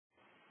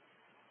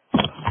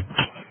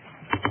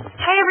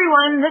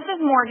everyone, this is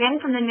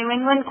Morgan from the New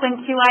England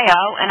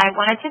QIN-QIO, and I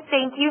wanted to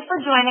thank you for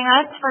joining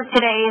us for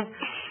today's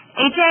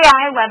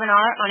HAI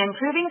webinar on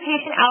improving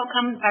patient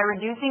outcomes by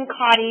reducing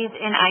CAUTIs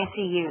in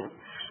ICUs.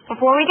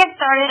 Before we get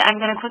started, I'm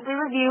going to quickly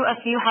review a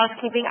few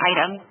housekeeping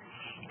items.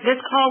 This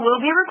call will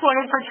be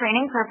recorded for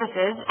training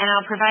purposes, and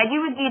I'll provide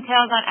you with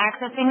details on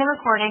accessing the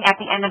recording at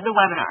the end of the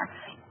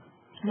webinar.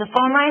 The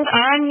phone lines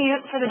are on mute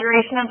for the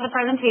duration of the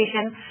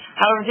presentation.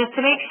 However, just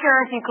to make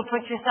sure, if you could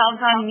put yourselves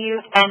on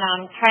mute and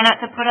try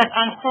not to put us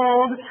on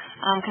hold,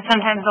 because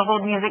sometimes the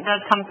hold music does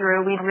come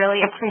through. We'd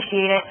really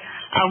appreciate it.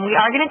 We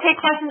are going to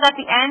take questions at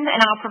the end, and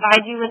I'll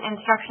provide you with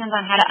instructions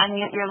on how to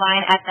unmute your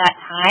line at that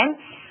time.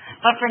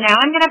 But for now,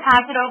 I'm going to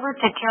pass it over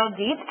to Carol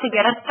Dietz to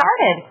get us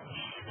started.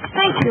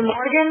 Thank you,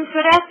 Morgan.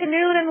 Good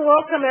afternoon and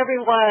welcome,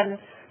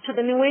 everyone, to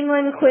the New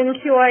England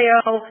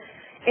QIN-QIO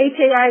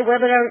HAI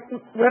webinar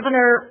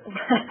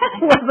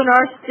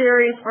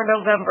series for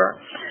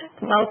November.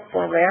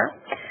 Mouthful there.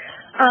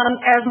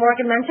 As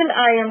Morgan mentioned,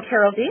 I am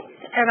Carol Dietz,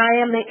 and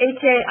I am the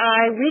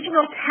HAI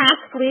Regional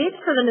Task Lead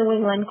for the New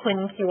England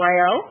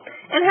QIN-QIO,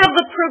 and have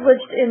the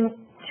privilege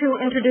to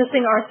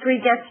introducing our three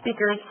guest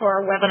speakers for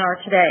our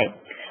webinar today.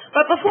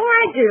 But before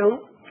I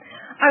do,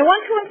 I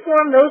want to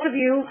inform those of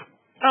you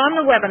on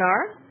the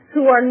webinar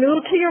who are new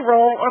to your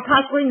role or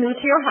possibly new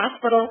to your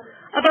hospital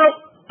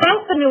about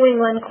the New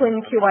England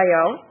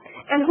QIN-QIO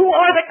and who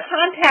are the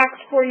contacts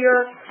for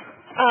your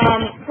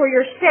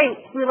state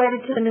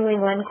related to the New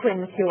England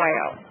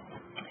QIN-QIO.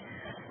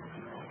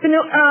 The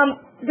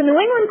New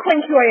England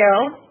QIN-QIO,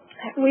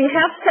 we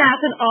have staff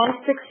in all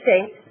 6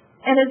 states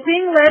and is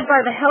being led by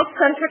the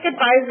health-centric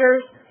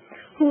advisors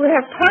who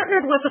have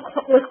partnered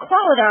with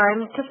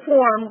Qualidigm to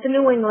form the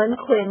New England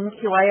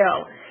QIN-QIO.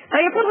 Now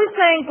you're probably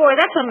saying, boy,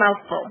 that's a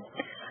mouthful.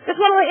 Just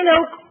want to let you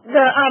know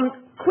the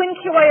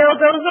QIN-QIO,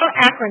 those are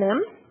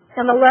acronyms,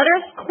 and the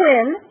letters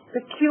QIN,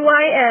 the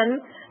QIN,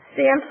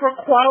 stands for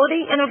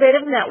Quality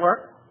Innovative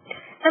Network,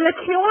 and the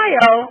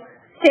QIO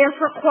stands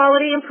for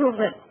Quality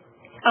Improvement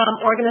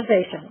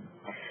Organization.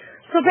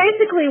 So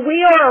basically, we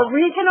are a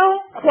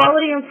regional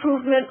quality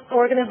improvement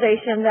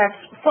organization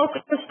that's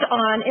focused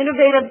on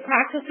innovative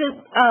practices,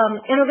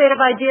 innovative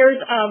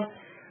ideas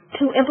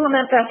to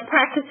implement best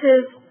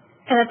practices,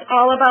 and it's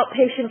all about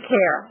patient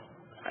care.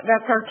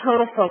 That's our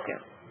total focus.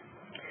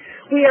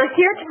 We are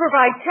here to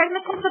provide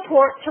technical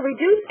support to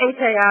reduce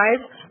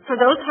HAIs for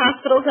those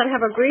hospitals that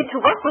have agreed to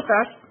work with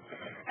us,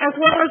 as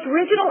well as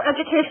regional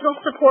educational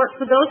support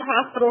for those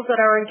hospitals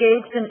that are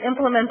engaged in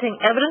implementing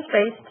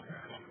evidence-based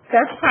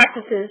best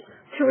practices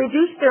to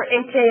reduce their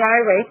HAI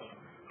rates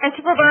and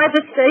to provide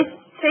the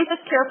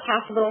safest care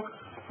possible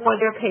for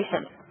their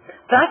patients.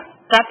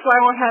 That's why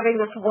we're having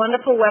this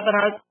wonderful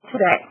webinar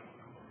today.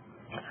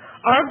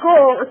 Our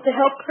goal is to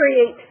help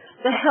create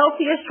the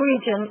healthiest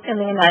region in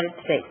the United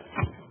States.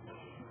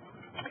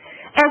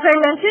 As I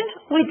mentioned,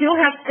 we do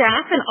have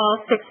staff in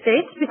all 6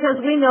 states because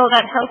we know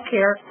that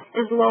healthcare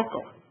is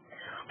local.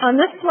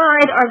 On this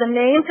slide are the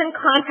names and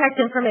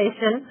contact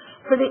information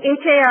for the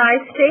HAI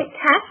state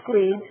task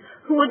leads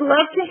who would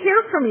love to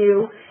hear from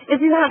you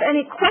if you have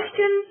any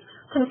questions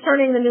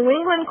concerning the New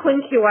England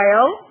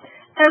QIN-QIO,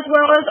 as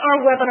well as our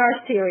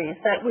webinar series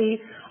that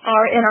we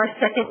are in our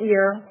 2nd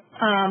year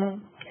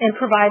in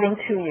providing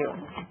to you.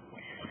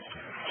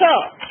 So,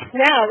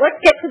 now let's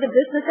get to the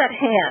business at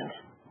hand.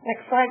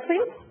 Next slide,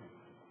 please.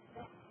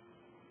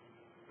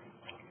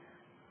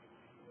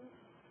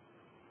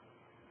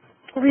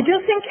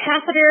 Reducing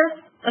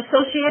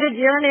catheter-associated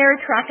urinary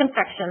tract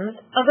infections,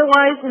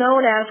 otherwise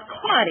known as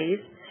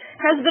CAUTIs,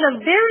 has been a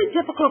very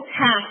difficult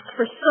task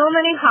for so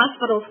many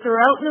hospitals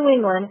throughout New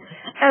England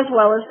as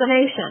well as the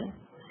nation.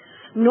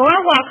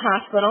 Norwalk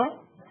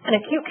Hospital, an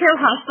acute care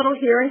hospital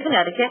here in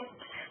Connecticut,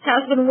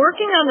 has been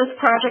working on this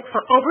project for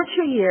over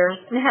 2 years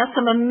and has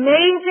some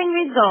amazing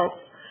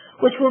results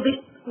which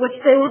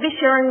they will be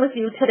sharing with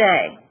you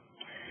today.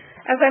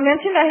 As I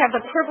mentioned, I have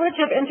the privilege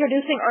of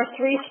introducing our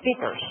 3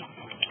 speakers.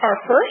 Our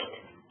first,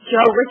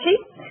 Joe Ritchie,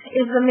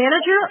 is the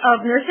Manager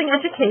of Nursing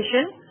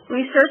Education,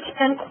 Research,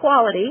 and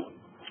Quality,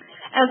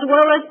 as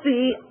well as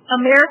the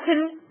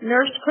American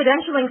Nurse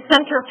Credentialing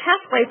Center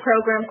Pathway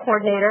Program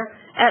Coordinator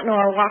at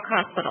Norwalk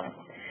Hospital.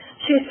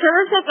 She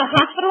serves as the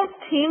hospital's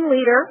team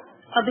leader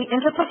of the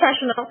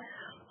Interprofessional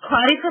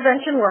CAUTI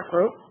Prevention Work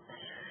Group,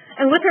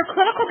 and with her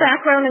clinical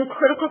background in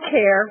critical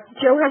care,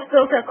 Joe has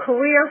built a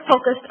career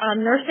focused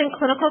on nursing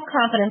clinical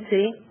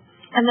competency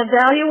and the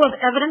value of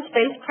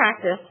evidence-based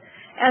practice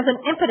as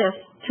an impetus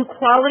to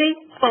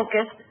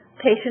quality-focused,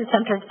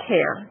 patient-centered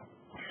care.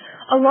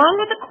 Along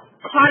with the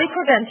CAUTI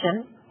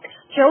prevention,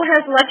 Joe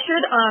has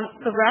lectured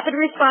on the Rapid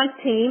Response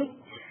Team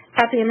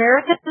at the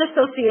American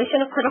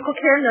Association of Critical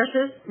Care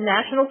Nurses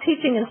National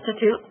Teaching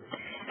Institute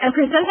and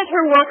presented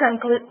her work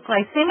on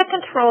glycemic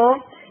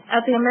control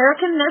at the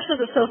American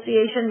Nurses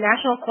Association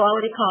National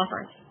Quality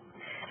Conference.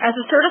 As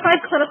a certified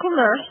clinical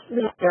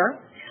nurse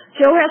leader,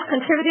 Joe has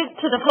contributed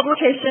to the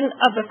publication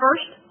of the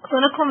first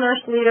Clinical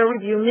Nurse Leader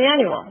Review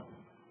Manual.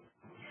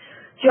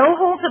 Joe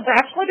holds a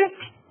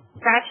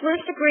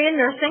bachelor's degree in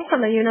nursing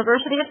from the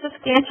University of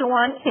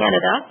Saskatchewan,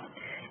 Canada,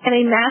 and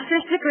a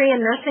master's degree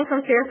in nursing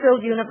from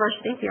Fairfield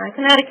University here in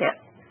Connecticut.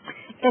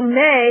 In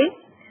May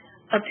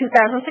of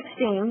 2016,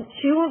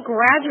 she will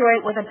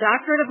graduate with a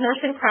doctorate of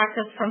nursing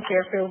practice from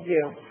Fairfield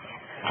U.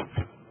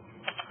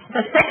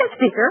 The second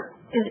speaker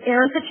is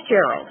Erin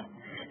Fitzgerald.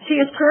 She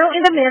is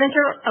currently the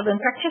manager of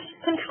infectious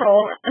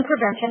control and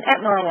prevention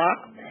at Norwalk,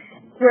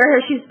 where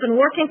she's been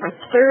working for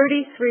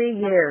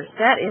 33 years.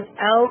 That is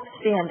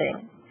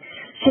outstanding.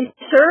 She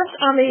serves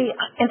on the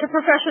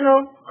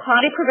interprofessional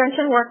CAUTI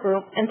prevention work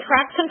group and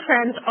tracks and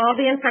trends all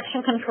the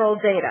infection control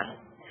data.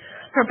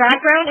 Her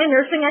background in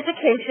nursing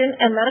education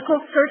and medical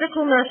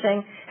surgical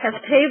nursing has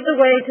paved the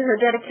way to her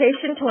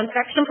dedication to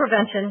infection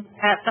prevention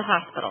at the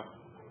hospital.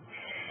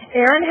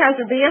 Erin has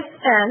a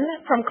BSN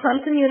from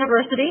Clemson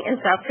University in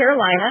South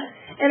Carolina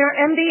and her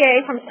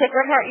MBA from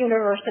Sacred Heart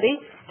University,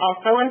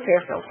 also in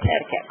Fairfield,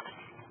 Connecticut.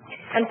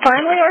 And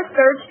finally, our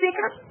third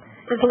speaker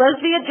is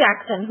Lesvia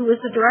Jackson, who is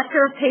the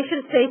Director of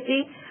Patient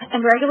Safety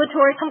and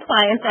Regulatory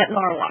Compliance at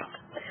Norwalk.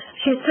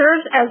 She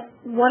serves as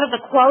one of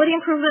the quality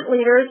improvement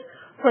leaders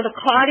for the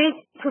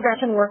CAUTI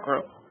prevention work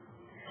group.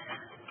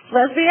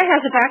 Lesvia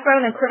has a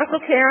background in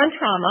critical care and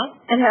trauma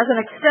and has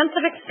an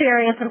extensive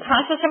experience in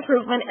process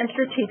improvement and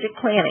strategic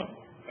planning.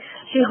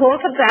 She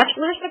holds a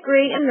bachelor's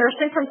degree in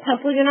nursing from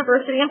Temple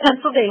University in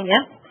Pennsylvania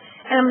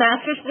and a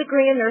master's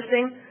degree in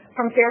nursing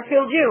from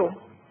Fairfield U,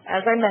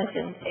 as I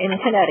mentioned, in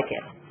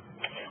Connecticut.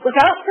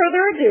 Without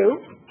further ado,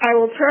 I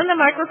will turn the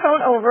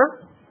microphone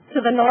over to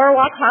the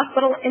Norwalk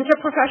Hospital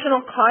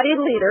interprofessional CAUTI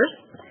leaders,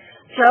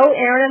 Joe,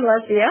 Erin, and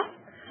Lesvia.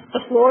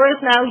 The floor is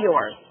now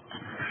yours.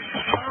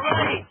 All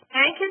right.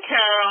 Thank you,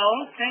 Carol.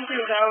 Thank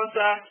you. That was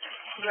a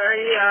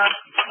very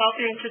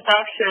healthy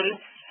introduction.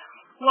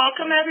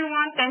 Welcome,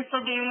 everyone. Thanks for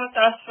being with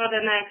us for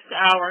the next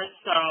hour or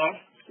so.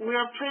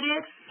 We're pretty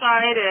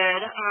excited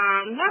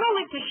not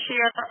only to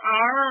share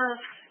our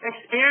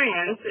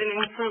experience in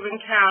improving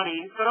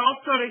CAUTIs, but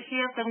also to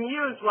hear from you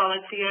as well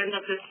at the end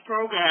of this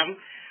program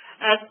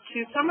as to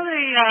some of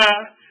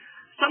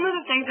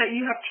the things that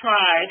you have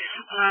tried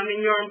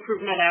in your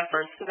improvement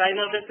efforts, because I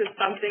know this is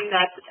something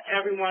that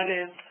everyone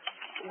is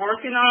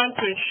working on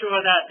to ensure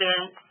that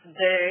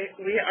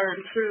we are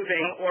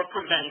improving or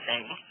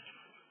preventing.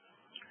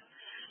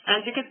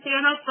 As you can see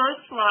on our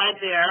first slide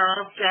there,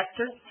 our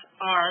objectives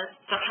are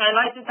to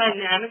highlight the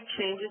dynamic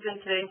changes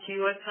in today's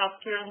U.S.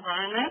 healthcare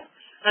environment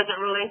as it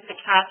relates to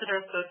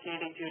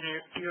catheter-associated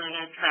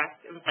urinary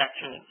tract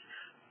infections,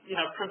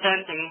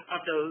 preventing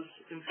of those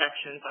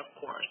infections, of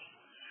course.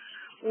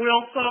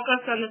 We'll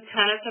focus on the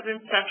tenets of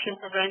infection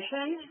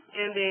prevention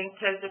in the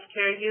intensive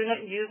care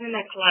unit using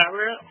a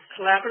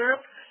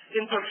collaborative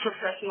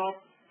interprofessional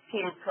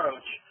team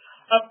approach.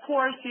 Of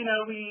course, we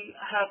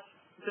have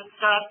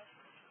discussed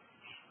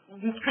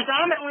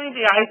predominantly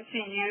the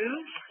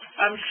ICUs.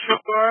 I'm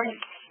sure,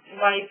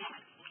 like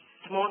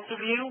most of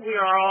you, we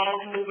are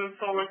all moving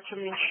forward to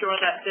ensure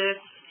that this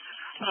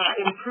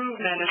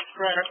improvement is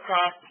spread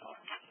across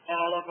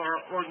all of our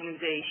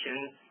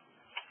organizations.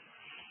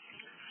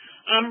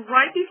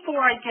 Right before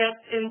I get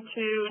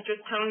into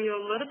just telling you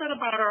a little bit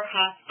about our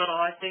hospital,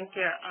 I think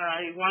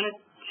I wanted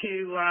to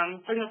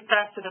bring us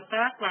back to the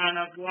background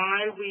of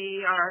why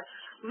we are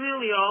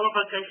really, all of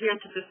us are here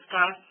to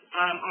discuss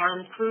our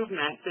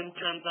improvements in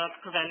terms of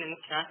preventing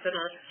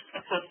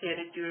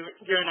catheter-associated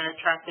urinary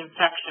tract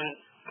infections.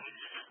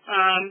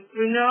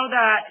 We know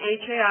that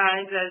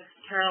HAIs, as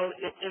Carol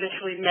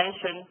initially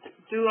mentioned,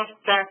 do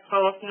affect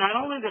both not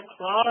only the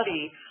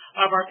quality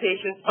of our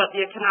patients, but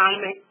the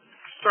economic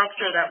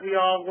structure that we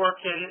all work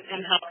in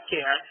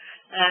healthcare.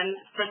 And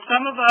for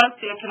some of us,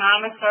 the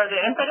economics are the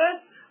impetus,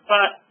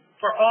 but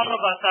for all of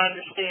us, I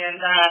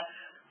understand that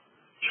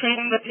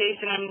treating the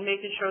patient and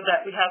making sure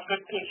that we have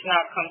good patient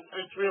outcomes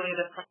is really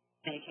the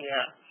priority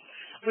here.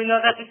 We know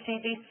that the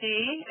CDC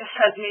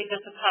has made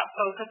this a top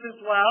focus as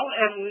well,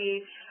 and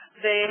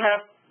they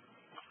have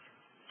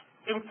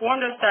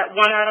informed us that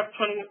 1 out of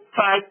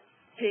 25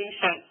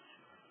 patients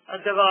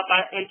develop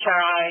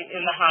HRI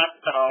in the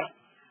hospital.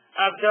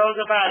 Of those,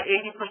 about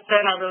 80%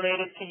 are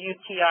related to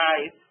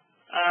UTIs,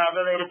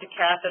 related to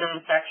catheter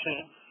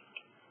infections.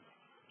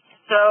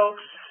 So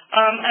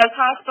as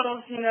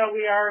hospitals,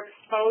 we're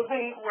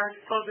exposing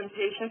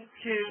patients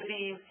to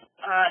these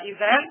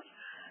events,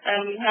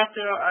 and we have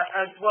to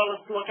as well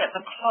as look at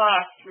the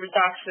cost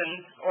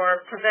reductions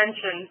or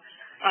prevention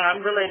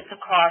related to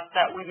costs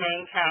that we may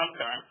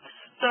encounter.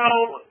 So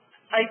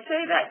I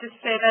say that to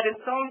say that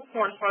it's so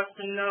important for us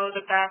to know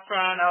the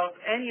background of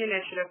any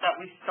initiative that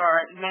we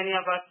start. Many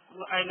of us,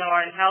 I know,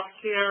 are in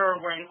healthcare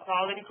or we're in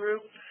quality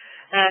groups.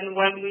 And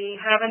when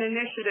we have an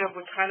initiative,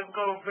 we kind of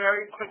go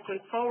very quickly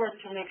forward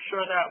to make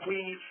sure that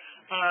we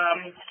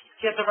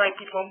get the right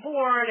people on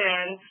board,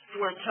 and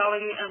we're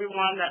telling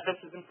everyone that this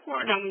is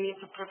important and we need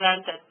to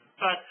prevent it.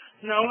 But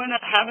knowing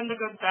that having the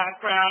good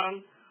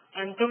background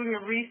and doing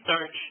your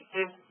research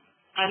is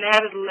an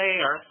added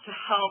layer to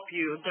help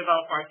you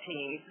develop our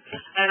teams.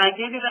 And I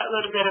gave you that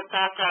little bit of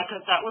background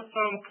because that was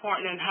so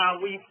important in how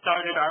we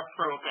started our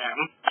program.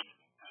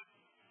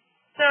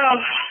 So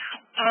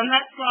on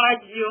that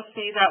slide, you'll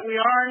see that we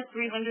are a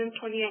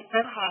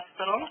 328-bed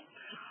hospital.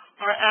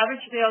 Our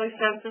average daily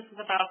census is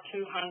about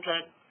 200.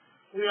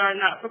 We are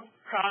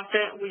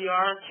not-for-profit, we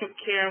are acute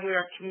care, and we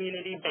are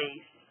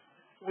community-based.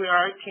 We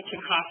are a teaching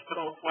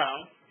hospital as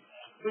well.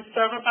 We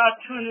serve about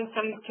 272,000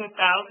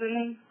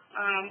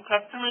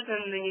 customers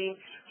in the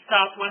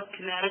Southwest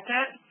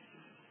Connecticut,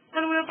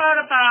 and we're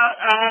about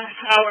an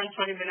hour and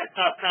 20 minutes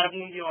outside of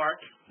New York.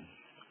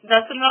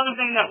 That's another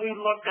thing that we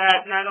looked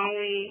at, not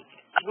only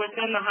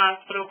within the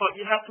hospital, but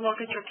you have to look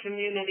at your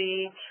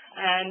community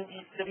and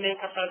the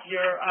makeup of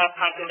your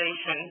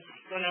population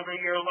whenever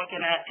you're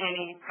looking at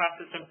any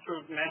process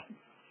improvement.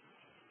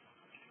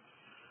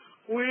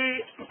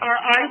 Our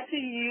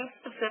ICU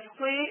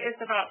specifically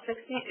is about 16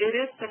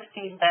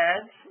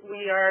 beds.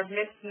 We are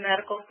mixed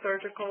medical,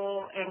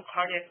 surgical, and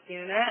cardiac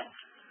unit.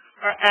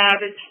 Our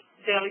average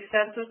daily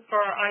census for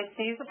our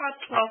ICU is about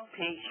 12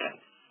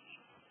 patients.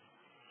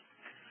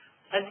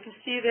 As you can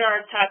see there,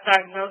 our top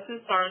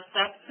diagnoses are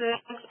sepsis,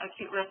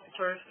 acute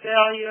respiratory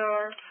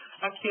failure,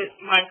 acute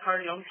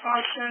myocardial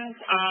infarctions,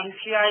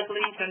 GI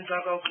bleeds, and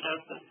drug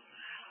overdoses.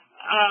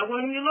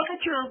 When you look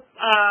at your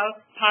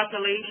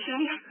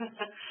population,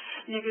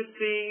 you can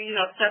see,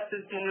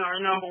 sepsis being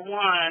our number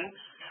one.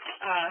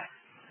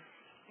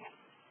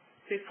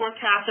 Before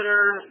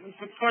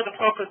the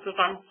focus was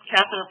on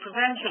catheter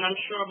prevention, I'm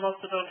sure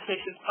most of those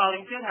patients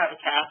probably did have a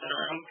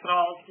catheter, and we could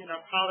all,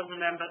 probably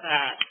remember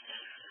that.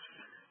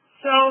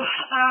 So,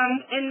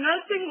 in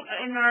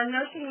our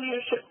nursing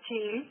leadership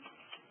team,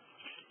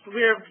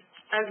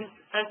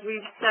 as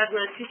we've said,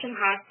 we're a teaching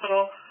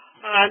hospital,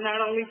 not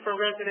only for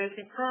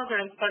residency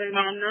programs, but in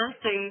our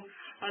nursing,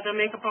 the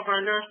makeup of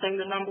our nursing,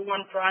 the number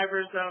one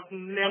drivers of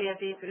many of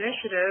these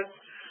initiatives,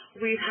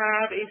 we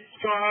have a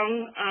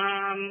strong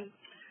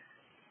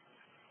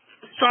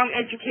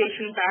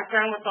education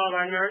background with all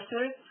our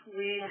nurses.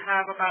 We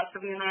have about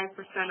 79%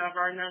 of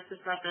our nurses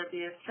have their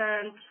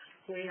BSN.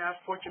 We have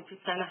 14%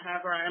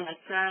 have our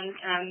MSN,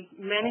 and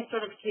many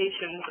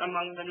certifications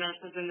among the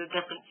nurses in the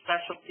different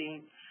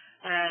specialties.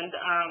 And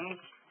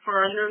for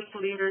our nurse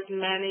leaders,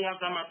 many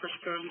of them are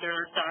pursuing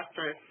their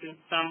doctorates in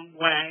some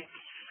way.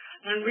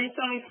 And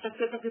recently,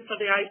 specifically for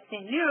the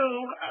ICU,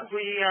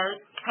 we are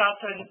proud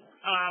to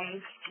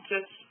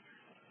just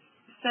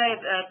say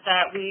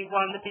that we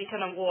won the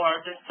Beacon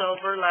Award, the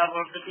silver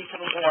level of the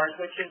Beacon Award,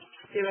 which is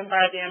given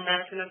by the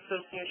American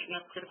Association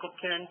of Critical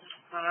Care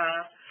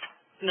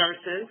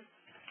Nurses.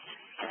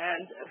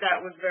 And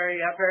that was very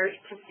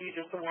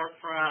prestigious award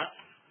for us.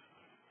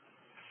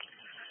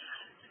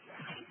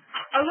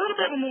 A little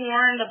bit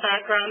more in the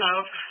background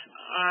of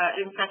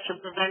infection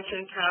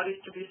prevention,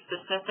 CAUTIs to be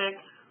specific.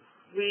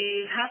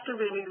 We have to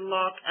really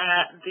look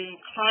at the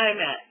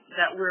climate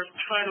that we're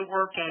trying to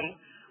work in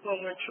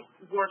when we're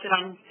working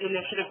on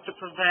initiatives to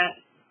prevent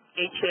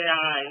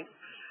HAIs.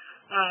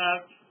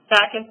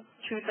 Back in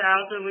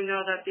 2000, we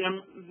know that the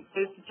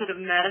Institute of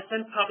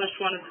Medicine published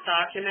one of the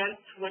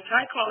documents, which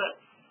I call it,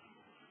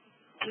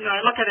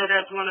 I look at it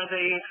as one of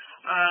the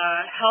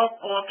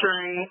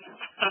health-altering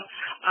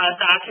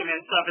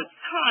documents of its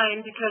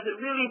time, because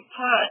it really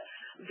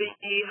put the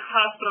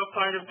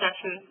hospital-acquired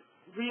infections,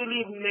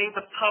 really made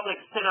the public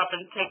sit up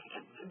and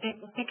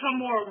become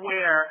more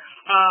aware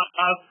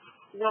of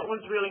what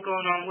was really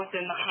going on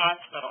within the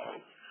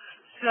hospitals.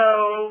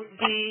 So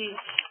the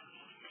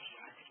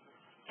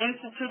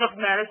Institute of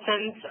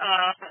Medicine's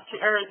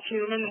Erin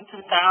in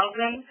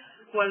 2000,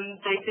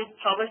 when they did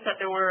publish that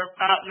there were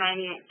about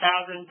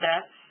 98,000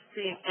 deaths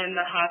in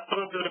the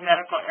hospital due to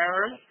medical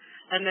errors,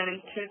 and then in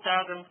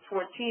 2014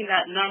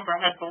 that number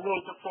had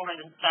ballooned to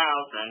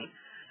 400,000.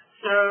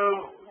 So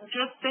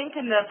just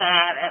thinking of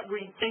that,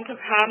 we think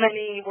of how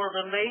many were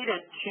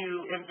related to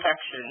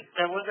infections.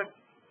 There was a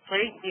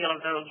great deal of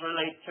those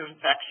related to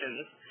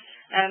infections.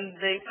 And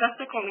they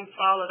subsequently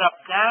followed up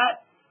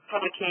that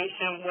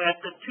publication with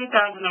the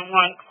 2001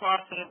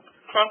 Crossing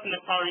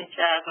the Quality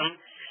Chasm.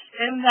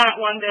 In that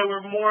one, they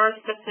were more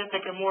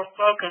specific and more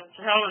focused,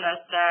 telling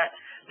us that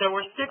there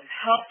were 6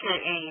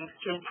 healthcare aims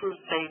to improve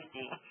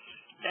safety.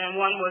 And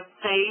one was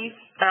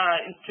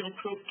to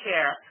improve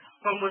care.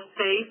 One was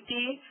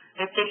safety,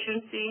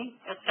 efficiency,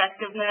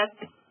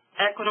 effectiveness,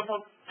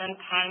 equitable and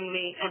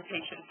timely, and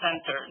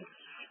patient-centered.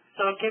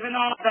 So given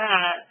all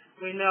that,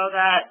 we know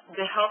that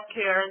the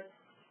healthcare,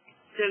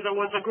 there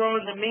was a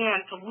growing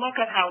demand to look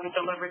at how we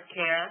delivered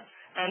care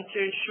and to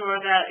ensure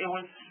that it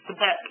was the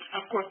best,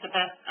 of course, the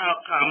best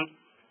outcome.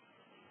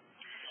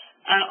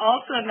 And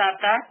also in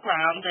that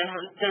background,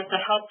 there's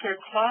the healthcare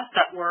costs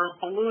that were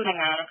ballooning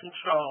out of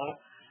control.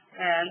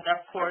 And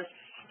of course,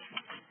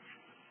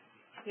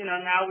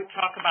 now we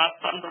talk about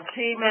bundled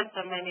payments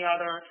and many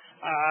other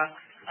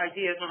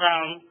ideas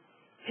around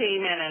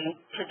payment and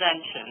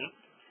prevention.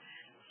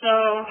 So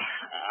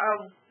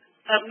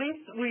at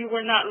least we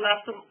were not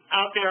left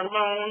out there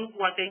alone.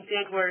 What they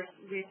did was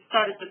we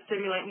started to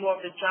stimulate more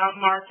of the job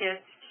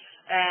market.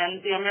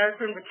 And the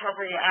American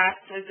Recovery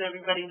Act, as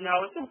everybody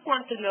knows, it's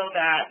important to know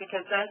that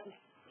because that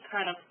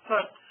kind of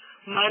put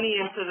money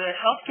into the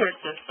healthcare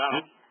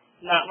system.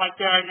 not like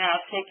they are now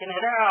taking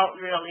it out,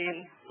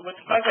 really, with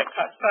budget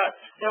cuts. But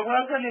there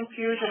was an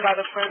infusion by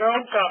the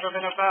federal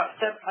government about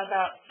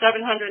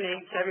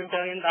 $787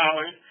 billion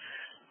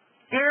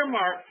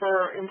earmarked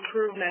for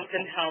improvements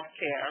in health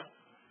care.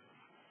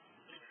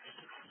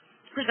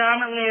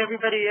 Predominantly,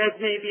 everybody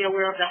may be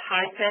aware of the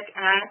HITECH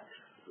Act,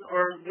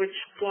 which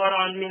brought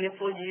on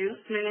meaningful use.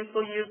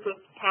 Meaningful use was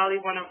probably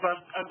one of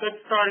a good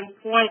starting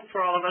point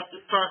for all of us to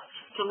start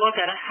to look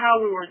at how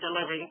we were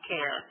delivering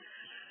care.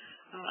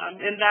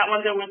 In that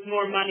one, there was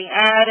more money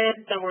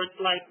added. There was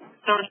like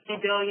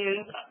 $30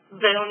 billion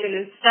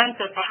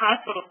incentive for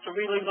hospitals to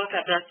really look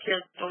at their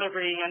care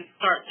delivery and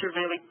start to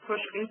really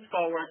push things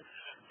forward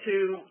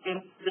in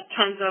the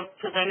terms of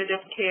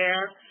preventative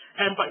care.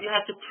 But you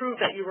had to prove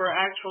that you were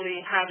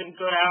actually having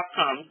good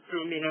outcomes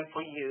through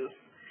meaningful use.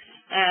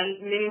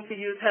 And meaningful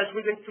use has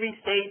really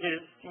 3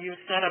 stages. You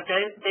set a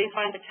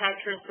baseline to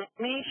capture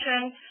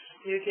information.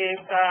 You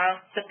gave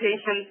the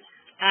patients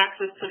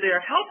access to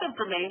their health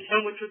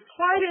information, which was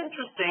quite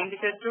interesting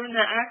because during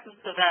their access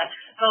to that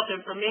health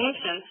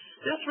information,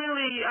 this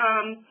really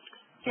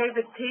gave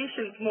the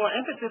patients more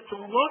emphasis to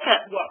look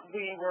at what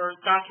we were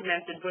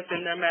documented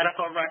within their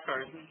medical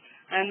records.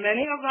 And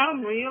many of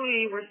them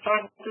really were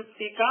starting to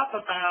speak up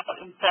about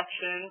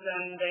infections,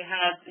 and they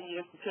had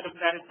the Institute of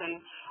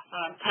Medicine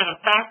kind of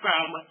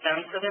background with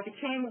them, so they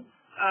became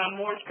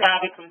more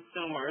savvy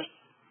consumers.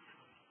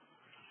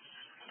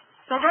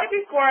 So right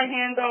before I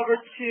hand over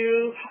to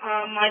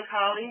my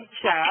colleague,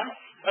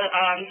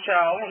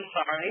 Joe,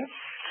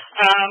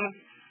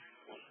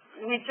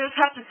 we just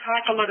have to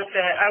talk a little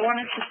bit. I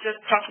wanted to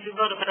just talk a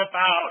little bit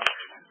about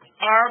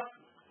our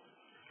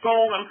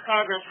goal and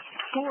progress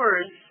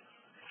towards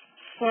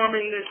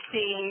forming this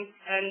team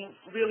and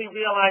really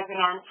realizing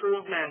our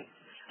improvements.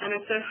 And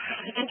it's an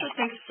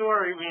interesting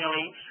story,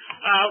 really.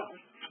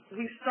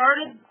 We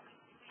started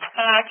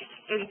back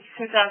in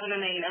 2008,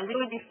 and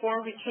really before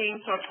we came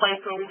to a place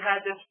where we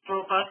had this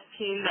robust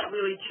team that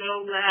really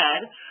Joe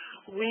led,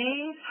 we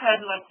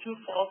had like 2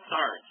 false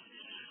starts.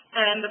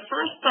 And the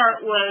first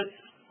start was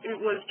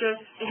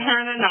just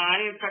Erin and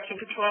I, infection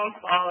control and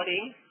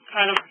quality,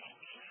 kind of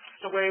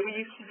the way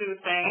we used to do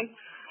things,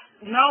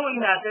 knowing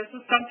that this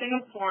was something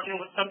important,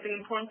 it was something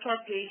important to our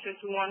patients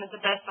who wanted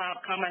the best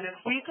outcome, and if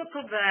we could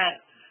prevent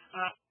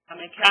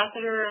a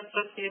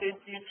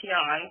catheter-associated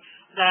UTI,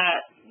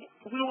 that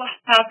we will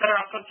have better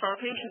outcomes for our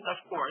patients,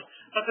 of course.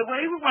 But the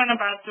way we went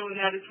about doing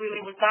that is really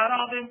we got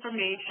all the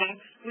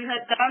information. We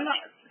had done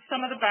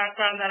some of the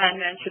background that I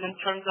mentioned in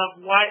terms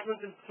of why it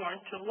was important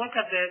to look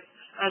at this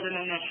as an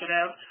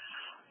initiative.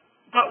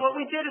 But what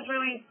we did is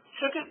really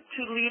took it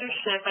to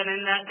leadership, and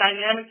in that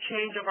dynamic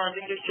change of our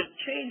leadership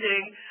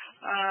changing,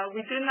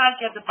 we did not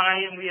get the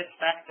buy-in we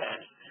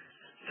expected.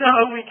 So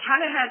we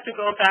kind of had to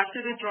go back to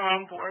the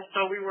drawing board.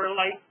 So we were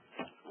like,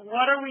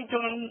 what are we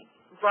doing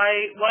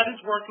right? What is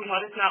working?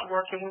 What is not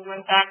working? We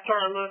went back to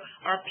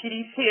our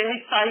PDCA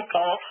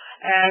cycle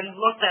and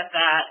looked at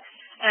that.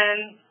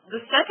 And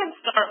the second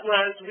start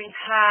was we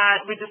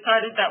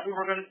decided that we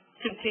were going to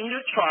continue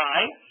to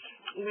try.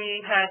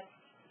 We had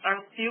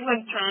a few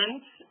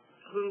interns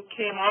who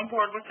came on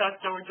board with us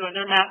that were doing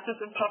their master's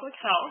in public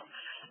health,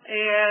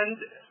 and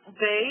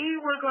they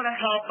were going to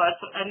help us.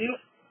 A new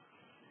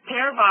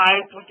pair of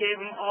eyes, we gave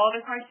them all the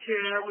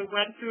criteria. We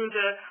went through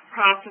the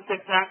process,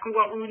 exactly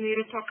what we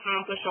needed to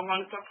accomplish or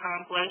wanted to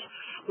accomplish.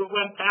 We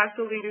went back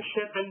to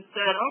leadership and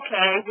said,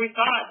 okay, we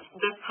thought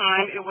this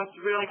time it was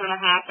really going to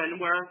happen.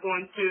 We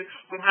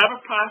have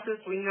a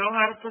process, we know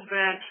how to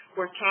prevent,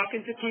 we're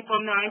talking to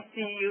people in the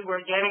ICU,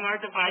 we're getting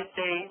our device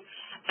days,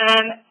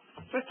 and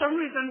for some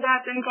reason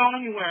that didn't go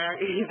anywhere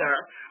either.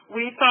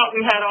 We thought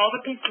we had all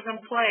the pieces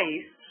in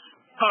place,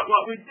 but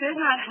what we did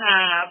not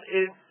have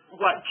is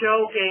what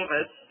Joe gave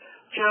us.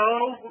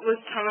 Joe was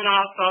coming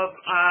off of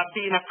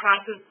being a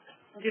process,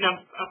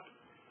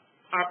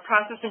 our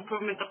process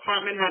improvement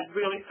department had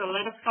really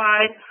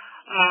solidified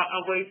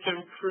a way to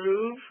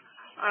improve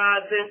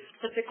this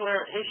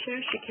particular issue.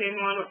 She came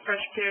on with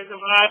fresh pairs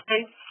of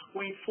eyes.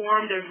 We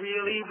formed a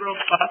really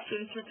robust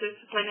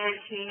interdisciplinary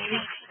team,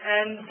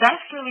 and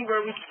that's really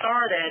where we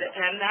started.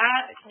 And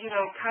that,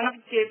 kind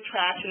of gave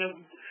traction.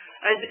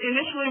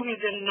 Initially, we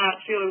did not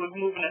feel it was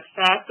moving as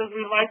fast as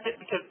we liked it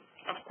because,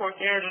 of course,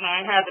 Erin and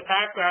I had the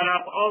background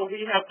of,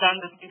 we have done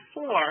this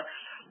before.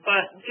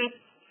 But just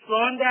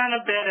slowing down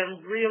a bit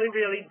and really,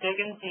 really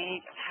digging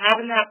deep,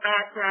 having that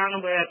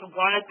background with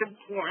why it's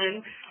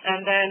important,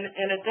 and then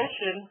in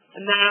addition,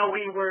 now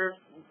we were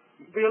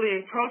really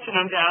encroaching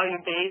on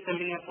value-based and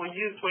meaningful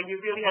use where you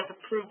really have to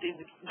prove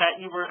that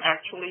you were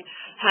actually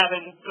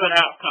having good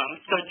outcomes.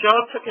 So Joe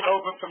took it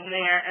over from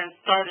there and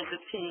started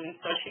the team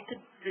so she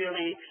could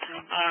really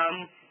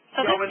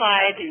So this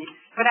slide,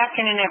 good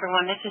afternoon,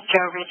 everyone. This is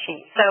Joe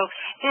Ritchie. So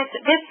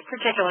this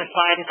particular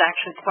slide is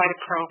actually quite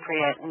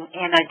appropriate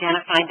in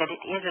identifying that it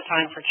is a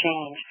time for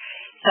change.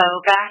 So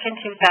back in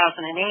 2008,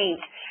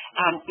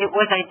 it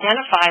was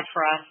identified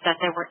for us that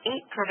there were 8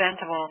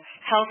 preventable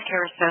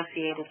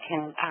healthcare-associated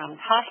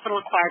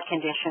hospital-acquired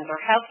conditions or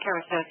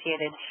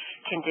healthcare-associated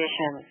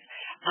conditions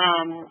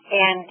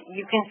And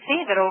you can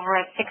see that over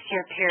a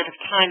 6-year period of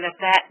time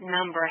that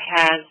number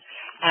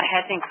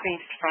has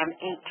increased from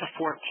 8 to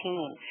 14.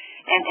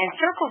 And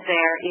circled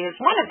there is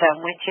one of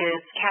them, which is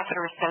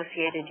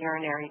catheter-associated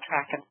urinary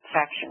tract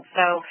infection.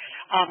 So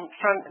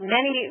from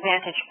many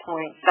vantage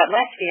points that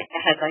Lesvia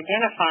has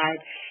identified,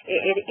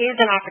 it is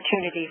an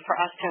opportunity for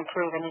us to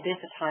improve, and it is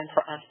a time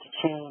for us to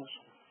change.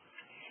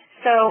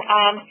 So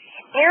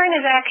Erin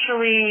is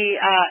actually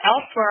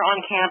elsewhere on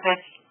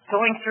campus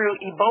going through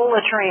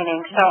Ebola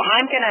training, so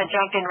I'm going to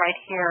jump in right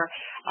here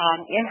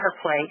in her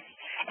place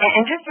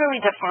and just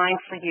really define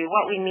for you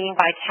what we mean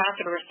by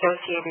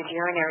catheter-associated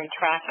urinary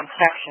tract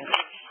infection.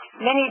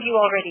 Many of you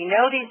already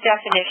know these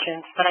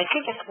definitions, but I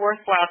think it's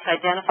worthwhile to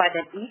identify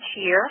that each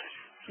year,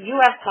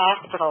 U.S.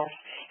 hospitals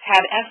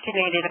have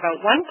estimated about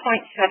 1.7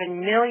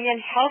 million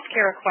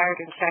healthcare-acquired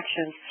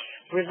infections,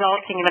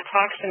 resulting in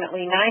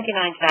approximately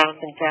 99,000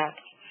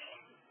 deaths.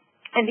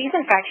 And these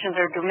infections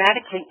are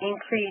dramatically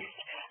increased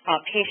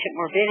patient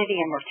morbidity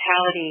and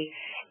mortality,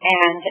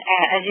 and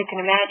as you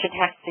can imagine,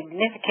 have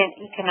significant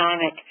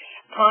economic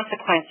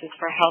consequences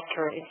for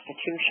healthcare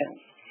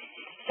institutions.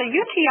 So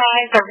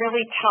UTIs are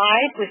really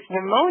tied with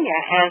pneumonia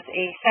as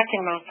a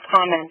second most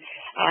common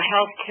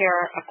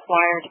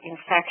healthcare-acquired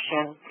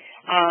infection.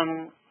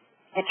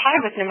 It's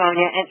tied with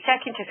pneumonia and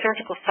second to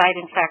surgical site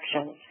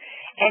infections.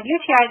 And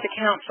UTIs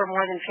account for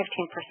more than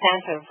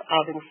 15%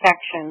 of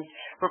infections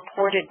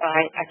reported by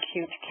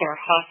acute care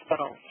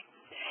hospitals.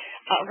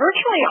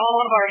 Virtually all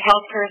of our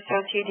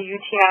healthcare-associated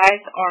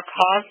UTIs are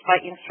caused by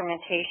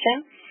instrumentation,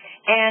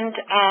 and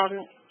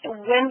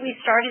when we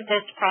started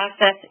this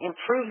process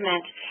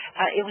improvement,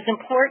 it was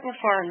important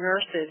for our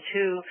nurses,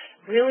 who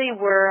really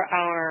were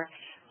our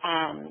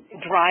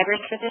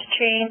drivers for this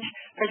change,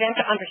 for them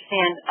to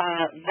understand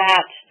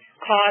that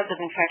cause of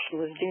infection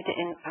was due to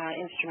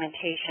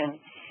instrumentation.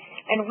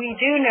 And we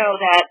do know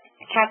that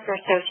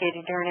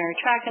catheter-associated urinary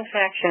tract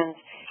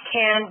infections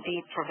can be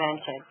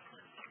prevented.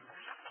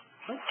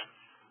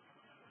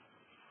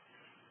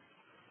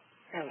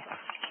 There we go.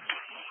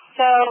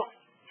 So,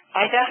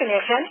 by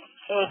definition,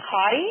 a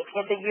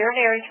CAUTI is a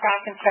urinary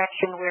tract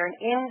infection where an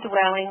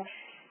indwelling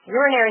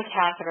urinary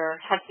catheter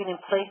has been in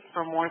place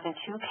for more than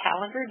 2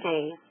 calendar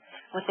days,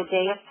 with the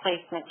day of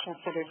placement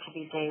considered to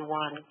be day 1.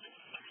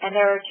 And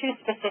there are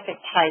 2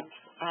 specific types,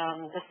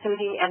 the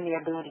CAUTI and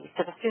the ABUTI.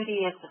 So the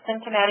CAUTI is the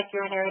symptomatic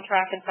urinary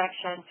tract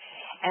infection,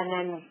 and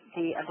then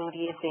the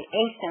ABUTI is the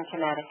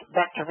asymptomatic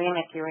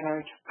bacteremic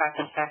urinary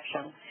tract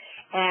infection.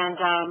 And,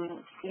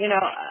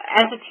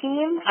 as a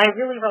team, I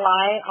really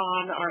rely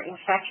on our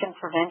infection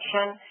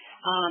prevention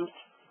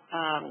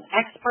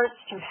experts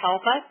to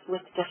help us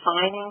with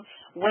defining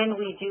when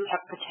we do have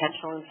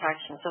potential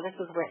infection. So this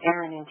is where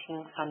Erin and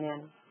team come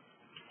in.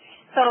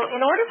 So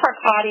in order for a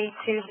CAUTI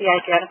to be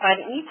identified,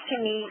 it needs to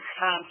meet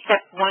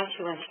steps 1,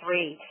 2, and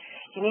 3.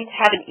 You need to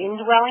have an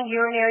indwelling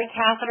urinary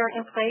catheter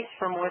in place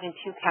for more than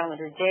 2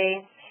 calendar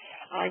days.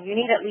 You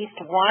need at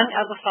least one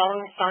of the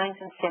following signs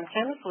and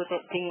symptoms, with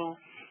it being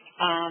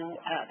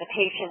the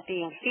patient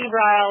being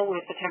febrile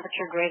with a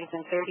temperature greater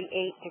than 38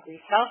 degrees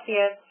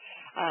Celsius,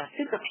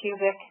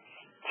 suprapubic,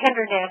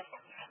 tenderness,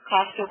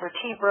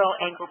 costovertebral,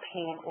 ankle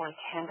pain, or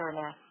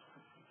tenderness.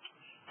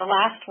 The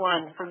last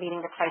one for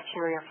meeting the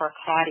criteria for a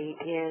CAUTI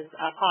is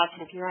a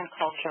positive urine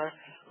culture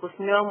with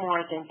no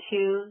more than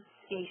 2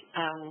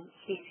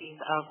 species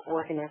of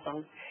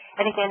organisms.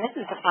 And again, this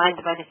is defined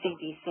by the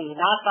CDC,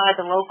 not by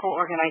the local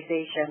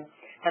organization,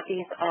 but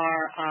these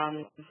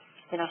are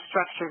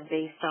structured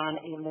based on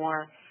a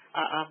more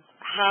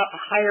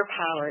higher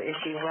power, if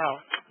you will.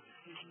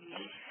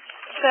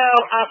 So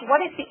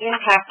what is the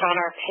impact on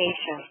our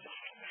patients?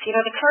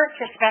 The current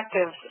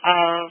perspectives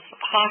of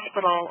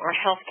hospital or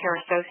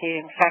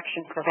healthcare-associated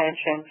infection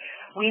prevention,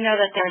 we know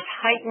that there's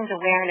heightened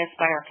awareness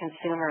by our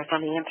consumers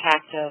on the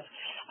impact of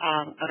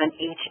an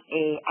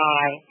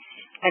HAI,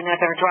 and that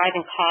they're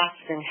driving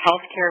costs in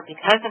healthcare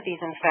because of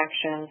these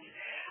infections.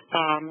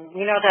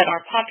 We know that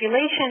our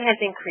population has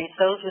increased,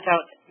 those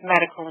without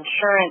medical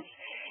insurance,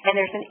 and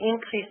there's an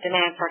increased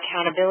demand for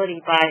accountability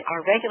by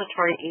our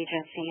regulatory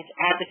agencies,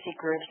 advocacy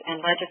groups,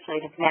 and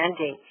legislative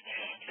mandates.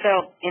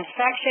 So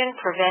infection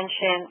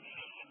prevention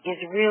is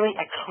really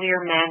a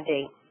clear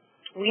mandate.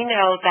 We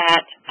know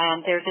that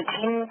there's an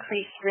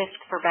increased risk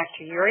for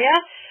bacteriuria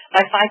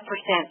by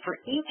 5% for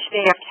each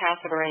day of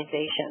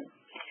catheterization.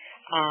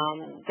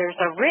 There's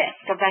a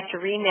risk of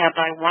bacteremia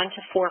by 1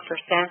 to 4%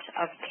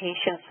 of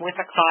patients with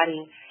a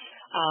CAUTI.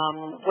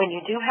 When you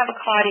do have a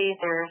CAUTI,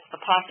 there's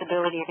the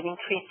possibility of an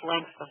increased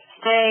length of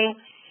stay.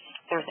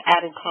 There's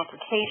added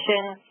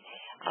complications.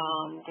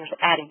 There's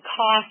added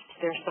costs.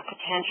 There's the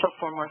potential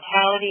for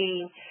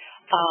mortality.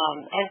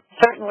 And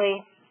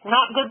certainly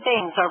not good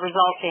things are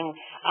resulting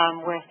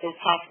with this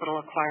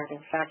hospital-acquired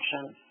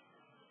infection.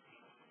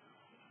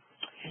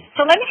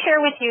 So let me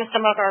share with you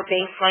some of our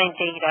baseline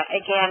data,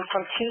 again,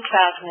 from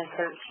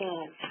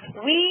 2013.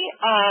 We,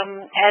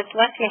 as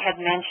Lesvia had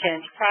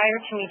mentioned, prior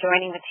to me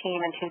joining the team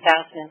in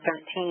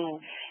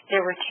 2013, there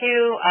were 2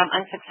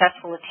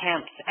 unsuccessful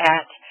attempts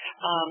at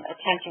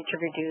attempting to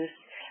reduce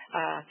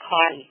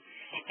CAUTI.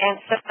 And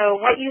so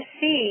what you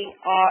see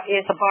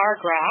is a bar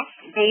graph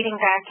dating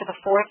back to the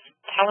fourth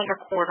calendar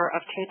quarter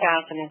of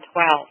 2012.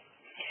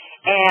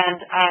 And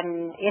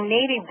in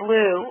navy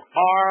blue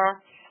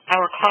are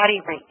our CAUTI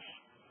rates.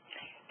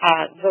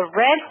 The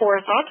red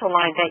horizontal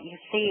line that you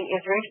see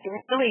is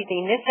really the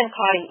NISN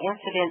CAUTI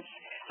incidence,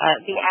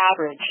 the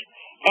average.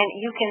 And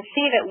you can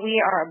see that we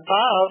are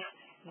above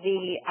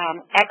the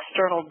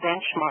external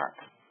benchmark.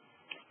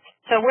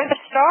 So where the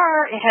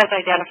star it has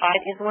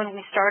identified is when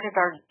we started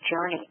our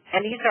journey.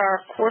 And these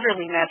are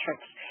quarterly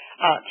metrics,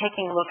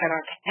 taking a look at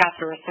our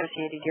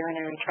catheter-associated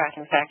urinary tract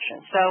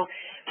infections. So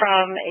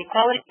from a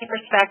quality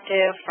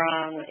perspective,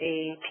 from a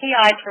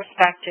PI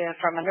perspective,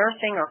 from a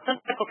nursing or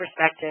clinical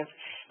perspective,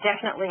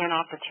 definitely an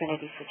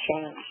opportunity for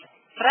change.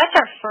 So that's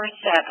our first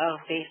set of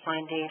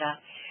baseline data.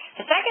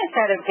 The second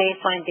set of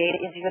baseline data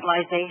is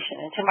utilization.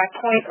 And to my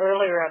point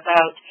earlier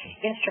about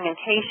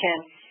instrumentation,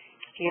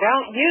 if you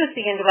don't use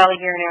the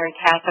indwelling urinary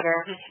catheter,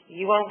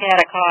 you won't get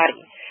a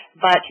CAUTI.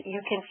 But you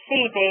can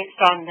see based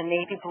on the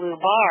navy blue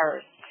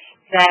bars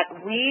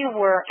that we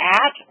were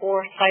at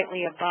or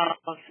slightly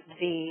above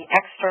the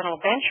external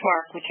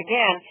benchmark, which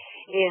again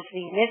is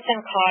the NISN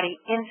CAUTI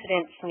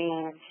incidence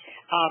mean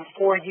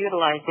for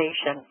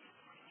utilization.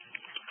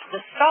 The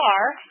star,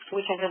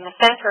 which is in the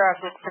center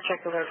of this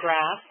particular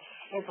graph,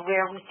 is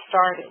where we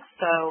started.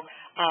 So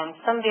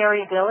some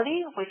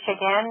variability, which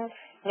again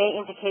may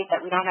indicate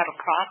that we don't have a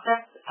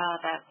process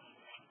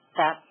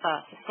that's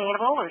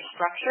sustainable or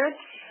structured.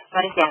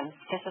 But again,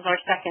 this is our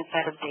second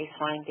set of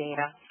baseline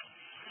data.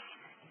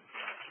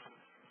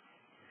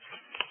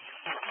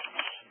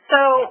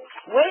 So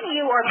when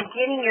you are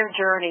beginning your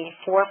journey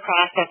for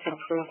process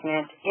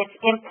improvement, it's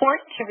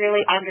important to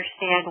really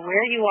understand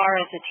where you are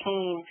as a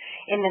team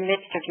in the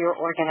midst of your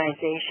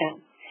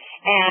organization.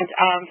 And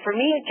for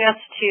me,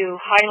 just to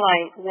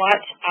highlight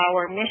what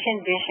our mission,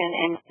 vision,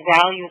 and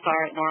values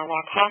are at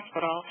Norwalk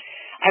Hospital,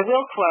 I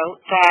will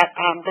quote that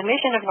the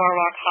mission of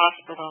Norwalk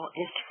Hospital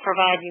is to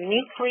provide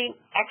uniquely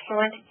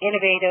excellent,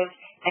 innovative,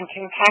 and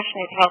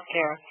compassionate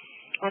healthcare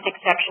with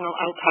exceptional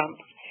outcomes.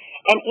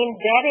 And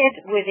embedded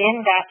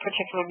within that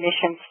particular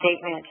mission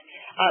statement,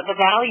 the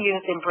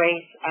values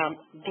embrace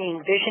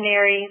being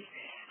visionaries,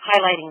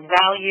 highlighting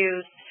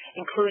values,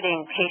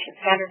 including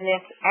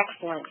patient-centeredness,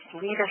 excellence,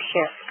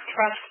 leadership,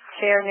 trust,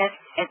 fairness,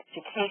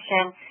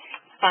 education,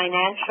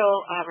 financial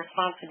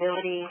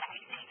responsibility,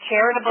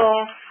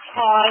 charitable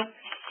cause,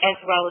 as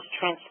well as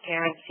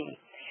transparency.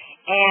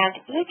 And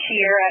each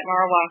year at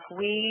Norwalk,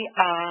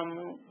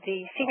 the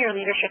senior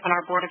leadership and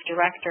our board of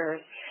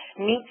directors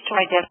meets to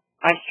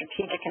identify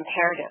strategic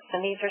imperatives.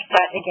 And these are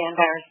set, again,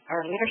 by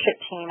our leadership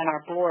team and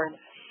our board.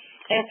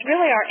 And it's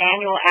really our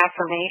annual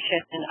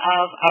affirmation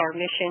of our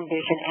mission,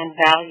 vision, and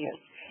values.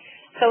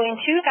 So in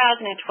 2012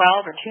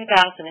 or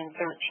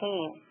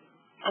 2013,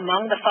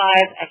 among the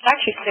five, it's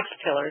actually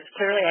 6 pillars.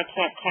 Clearly I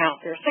can't count.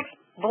 There are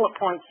 6 bullet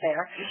points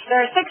there.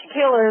 There are 6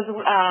 pillars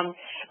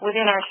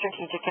within our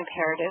strategic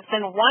imperatives,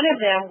 and one of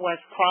them was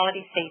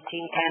quality,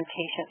 safety, and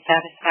patient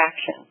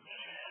satisfaction.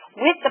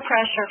 With the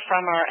pressure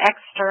from our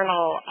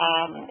external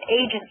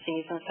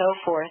agencies and so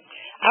forth,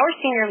 our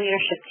senior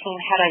leadership team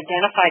had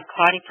identified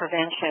CAUTI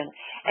prevention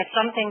as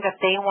something that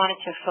they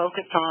wanted to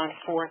focus on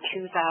for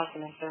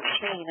 2013.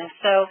 And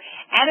so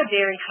at a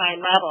very high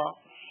level,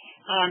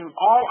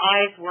 all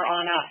eyes were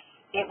on us.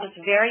 It was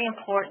very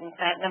important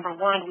that, number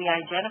one, we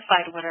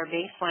identified what our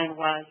baseline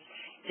was,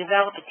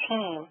 develop a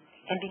team,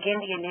 and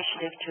begin the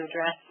initiative to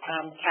address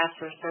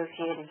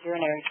catheter-associated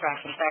urinary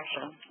tract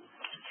infections.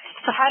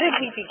 So how did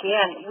we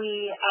begin?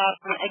 We,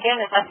 again,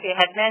 as Lesvia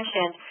had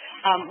mentioned,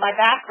 my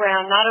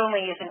background not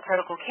only is in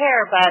critical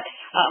care, but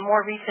a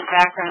more recent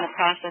background in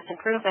process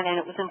improvement, and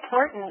it was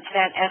important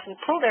that as we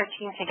pulled our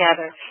team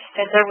together,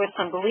 that there was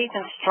some belief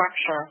in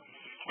structure.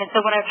 And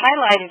so what I've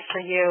highlighted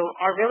for you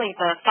are really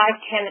the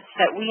 5 tenets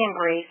that we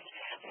embraced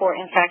for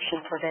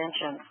infection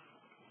prevention.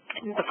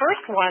 And the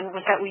first one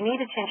was that we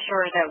needed to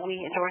ensure that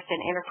we endorsed an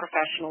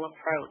interprofessional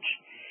approach.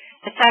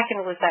 The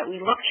second was that we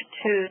looked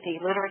to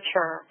the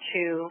literature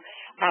to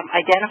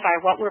identify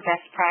what were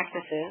best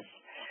practices,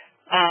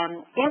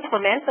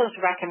 implement those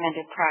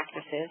recommended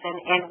practices,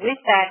 and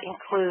with that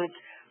includes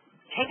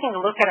taking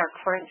a look at our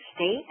current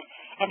state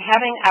and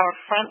having our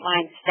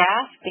frontline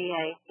staff be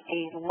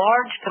a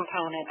large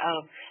component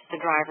of the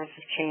drivers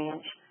of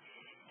change.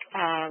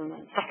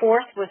 The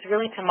fourth was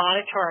really to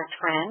monitor our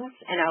trends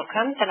and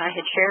outcomes, and I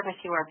had shared with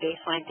you our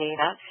baseline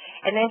data,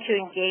 and then to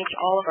engage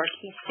all of our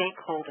key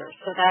stakeholders.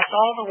 So that's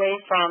all the way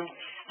from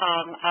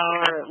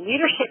our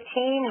leadership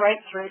team right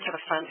through to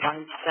the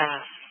frontline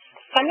staff.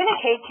 So I'm going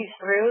to take you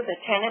through the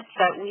tenets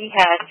that we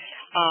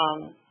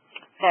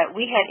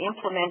had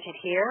implemented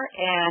here,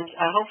 and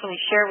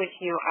hopefully share with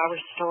you our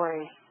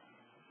stories.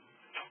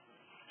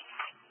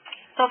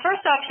 So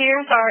first off,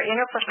 here's our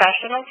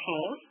interprofessional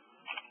team.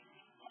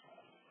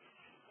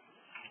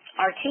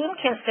 Our team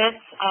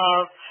consists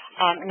of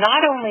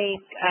not only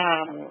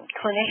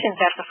clinicians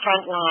at the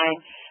front line,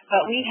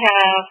 but we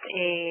have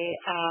a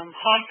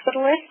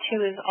hospitalist who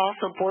is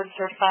also board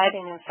certified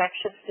in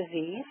infectious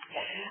disease.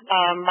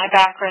 My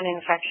background in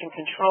infection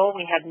control.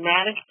 We have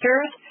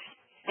managers,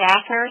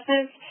 staff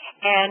nurses,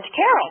 and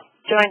Carol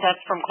joined us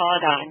from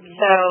CAUTIs.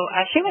 So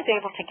she was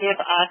able to give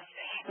us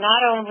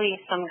not only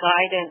some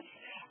guidance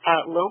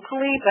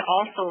locally, but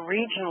also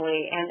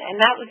regionally, and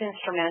that was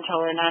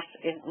instrumental in us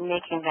in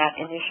making that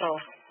initial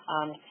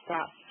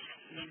step.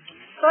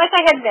 So as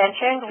I had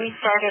mentioned, we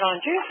started on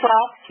June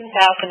 12th,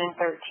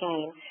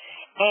 2013,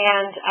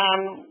 and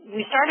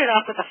we started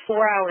off with a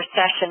 4-hour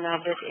session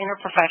of this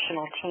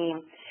interprofessional team,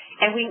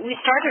 and we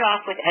started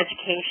off with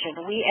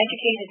education. We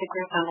educated the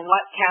group on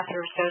what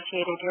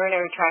catheter-associated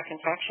urinary tract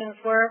infections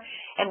were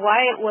and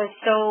why it was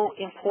so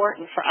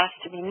important for us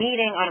to be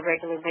meeting on a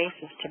regular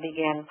basis to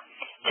begin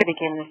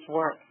this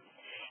work.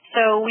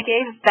 So we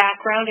gave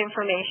background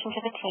information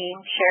to the team,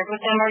 shared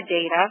with them our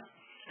data,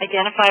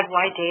 identified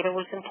why data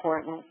was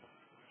important,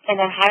 and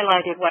then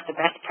highlighted what the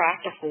best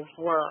practices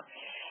were.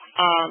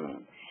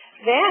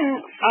 Then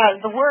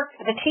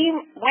the team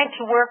went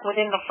to work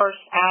within the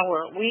first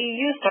hour. We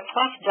used a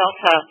plus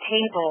delta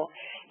table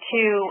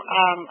to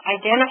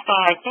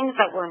identify things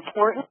that were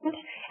important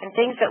and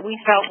things that we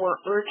felt were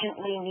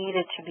urgently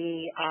needed to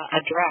be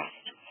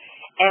addressed.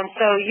 And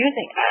so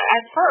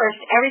at first,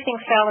 everything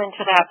fell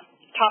into that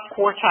top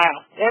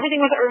quartile. Everything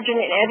was urgent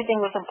and everything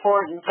was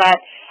important, but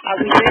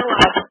we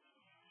realized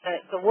that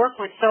the work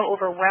was so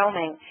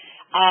overwhelming.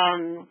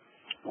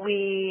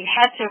 We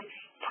had to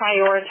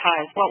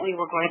prioritize what we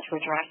were going to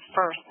address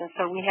first, and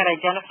so we had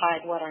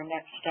identified what our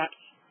next steps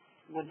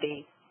would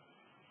be.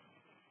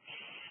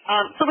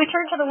 So we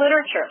turned to the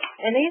literature,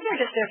 and these are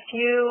just a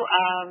few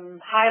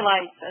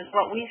highlights as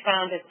what we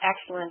found as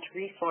excellent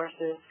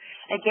resources.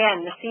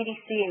 Again, the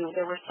CDC,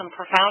 there were some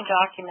profound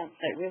documents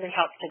that really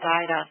helped to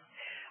guide us.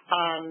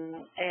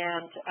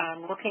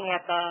 Looking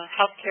at the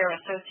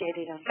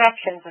healthcare-associated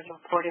infections as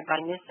reported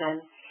by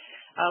NISN,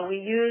 we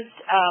used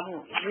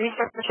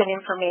research and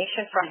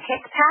information from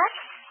HICPAC,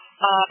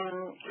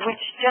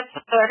 which, just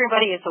so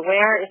everybody is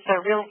aware, it's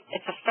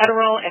a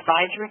federal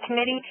advisory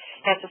committee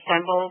that's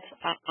assembled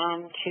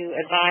to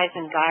advise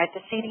and guide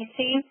the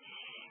CDC.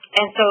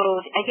 And so,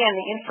 again,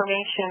 the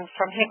information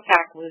from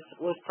HICPAC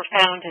was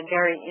profound and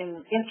very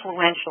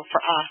influential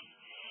for us.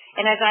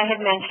 And as I had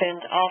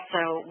mentioned,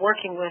 also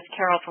working with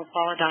Carol from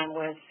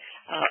CAUTIs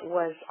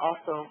was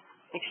also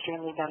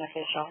extremely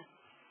beneficial.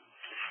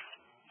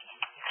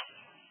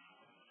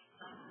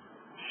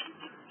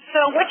 So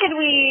what did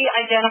we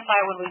identify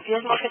when we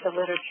did look at the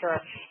literature?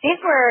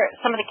 These were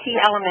some of the key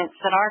elements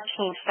that our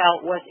team felt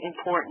was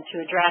important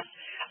to address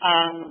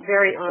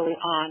very early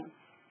on.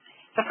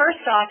 The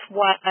first off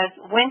was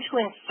when to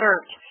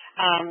insert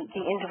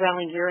the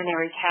indwelling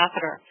urinary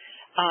catheter.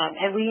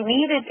 And we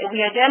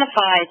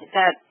identified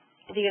that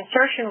the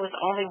insertion was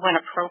only when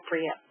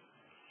appropriate.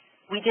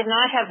 We did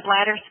not have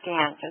bladder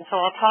scans, and so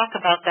I'll talk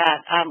about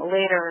that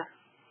later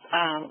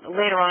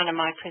on in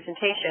my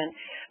presentation.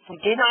 We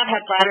did not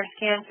have bladder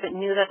scans, but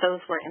knew that those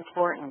were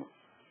important.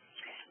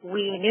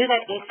 We knew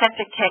that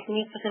aseptic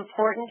technique was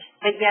important,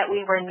 but yet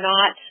we were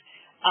not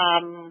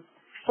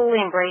fully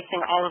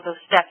embracing all of those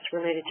steps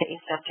related to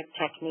aseptic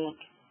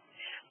technique.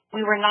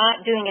 We were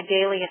not doing a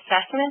daily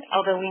assessment,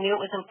 although we knew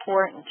it was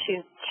important to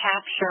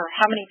capture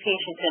how many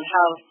patients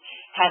in-house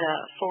had a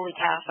Foley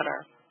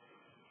catheter.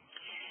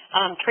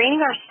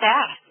 Training our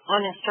staff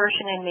on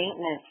insertion and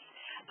maintenance.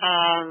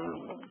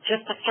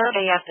 Just a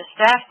survey of the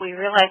staff, we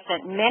realized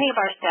that many of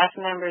our staff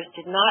members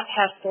did not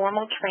have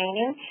formal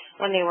training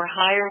when they were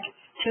hired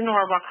to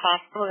Norwalk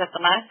Hospital. That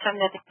the last time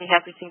that they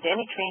had received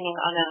any training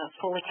on a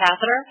Foley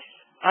catheter,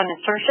 on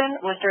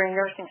insertion, was during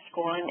nursing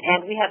school,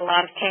 and we had a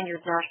lot of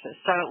tenured nurses,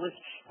 so it was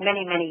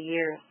many, many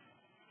years.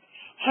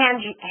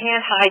 Hand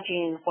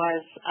hygiene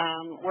was,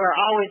 we're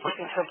always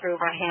looking to improve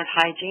our hand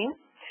hygiene.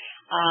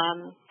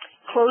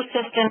 Closed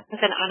systems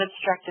and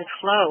unobstructed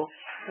flow.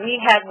 We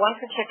had one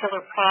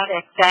particular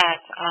product that,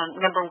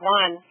 number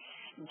one,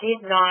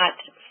 did not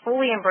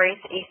fully embrace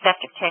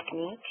aseptic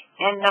technique,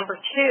 and number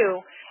two,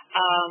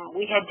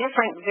 we had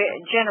different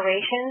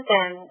generations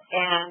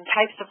and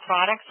types of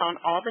products on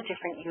all the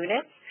different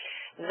units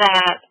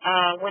that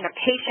when a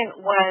patient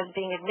was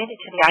being admitted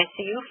to the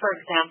ICU, for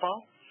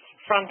example,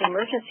 from the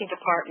emergency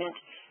department,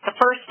 the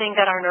first thing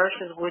that our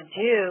nurses would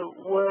do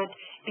would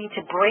be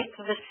to break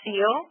the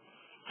seal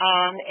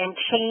and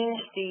change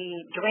the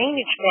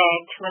drainage bag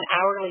to an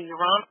hourly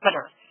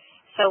urometer.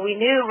 So we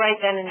knew right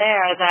then and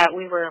there that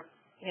we were,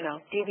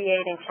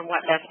 deviating from what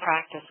best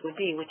practice would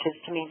be, which is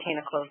to maintain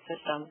a closed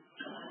system.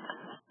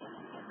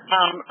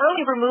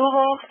 Early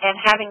removal and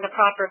having the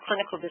proper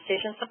clinical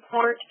decision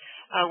support,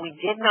 we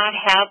did not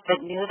have,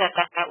 but knew that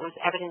was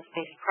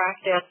evidence-based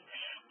practice.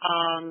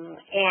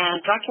 And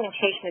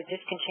documentation of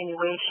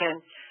discontinuation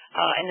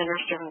in the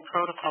nurse-driven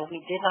protocol, we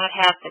did not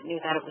have, but knew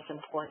that it was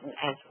important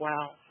as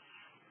well.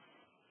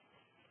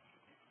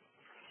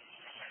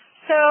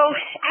 So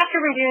after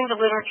reviewing the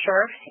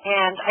literature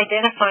and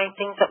identifying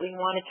things that we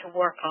wanted to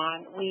work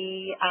on,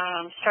 we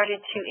started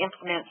to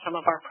implement some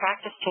of our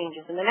practice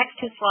changes. In the next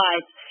two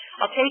slides,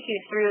 I'll take you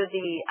through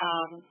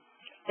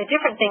the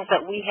different things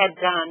that we had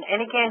done.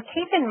 And again,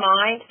 keep in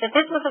mind that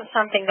this wasn't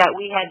something that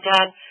we had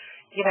done,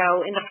 you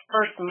know, in the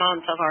first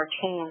month of our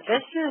team.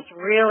 This is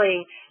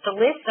really, the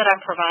list that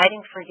I'm providing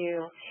for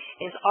you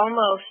is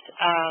almost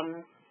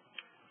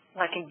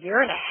like a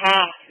year and a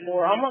half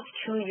or almost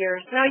 2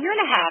 years, no, a year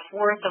and a half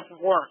worth of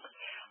work.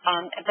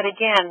 But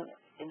again,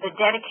 the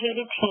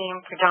dedicated team,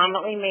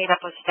 predominantly made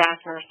up of staff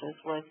nurses,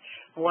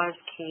 was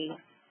key.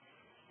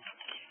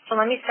 So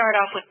let me start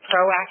off with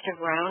proactive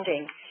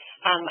rounding.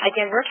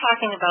 Again, we're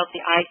talking about the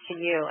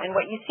ICU, and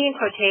what you see in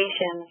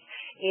quotations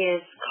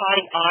is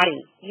CAUTI.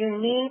 You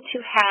need to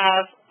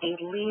have a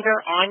leader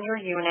on your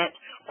unit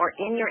or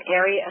in your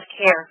area of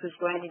care who's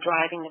going to be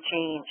driving the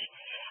change.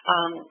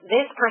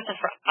 This person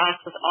for us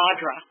was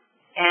Audra,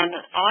 and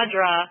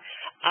Audra,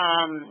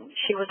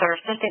 she was our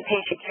assistant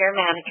patient care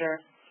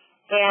manager,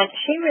 and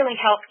she really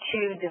helped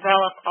to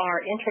develop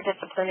our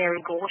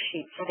interdisciplinary goal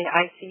sheet for the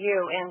ICU.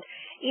 And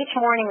each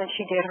morning when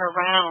she did her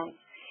rounds,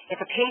 if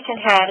a patient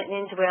had an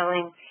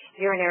indwelling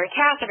urinary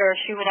catheter,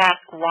 she would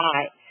ask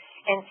why.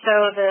 And so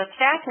the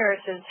staff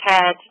nurses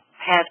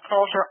had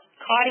called her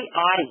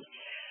CAUTI.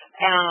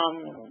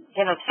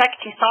 You know, the second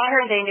you saw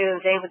her, they knew,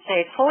 they would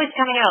say, the Foley's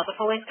coming out, the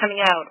Foley's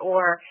coming out,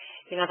 or,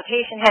 you know, the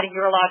patient had a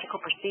urological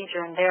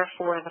procedure and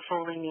therefore the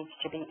Foley needs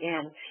to be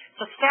in.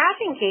 So staff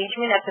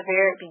engagement at the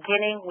very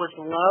beginning was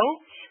low,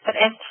 but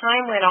as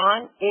time went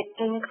on, it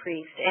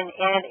increased, and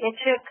it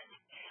took,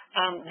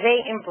 they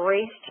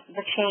embraced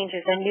the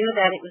changes and knew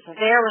that it was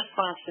their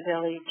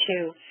responsibility to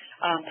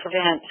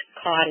prevent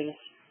CAUTIs.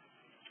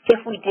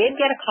 If we did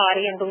get a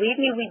CAUTI, and believe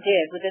me, we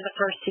did within the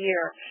first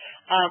year,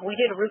 we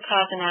did a root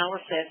cause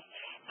analysis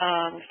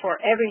for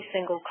every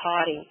single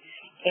CAUTI,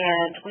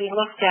 and we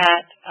looked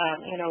at,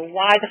 you know,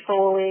 why the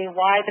Foley,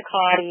 why the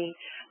CAUTI,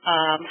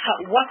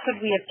 what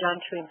could we have done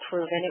to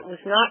improve, and it was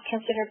not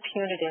considered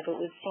punitive. It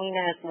was seen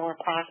as more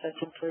process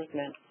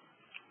improvement.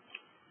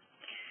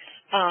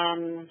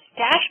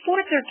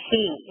 Dashboards are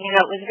key. You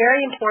know, it was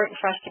very important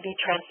for us to be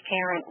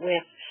transparent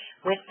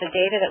with the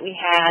data that we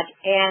had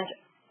and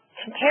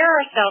compare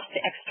ourselves to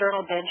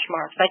external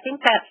benchmarks. I think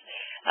that's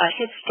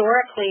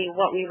historically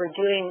what we were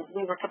doing.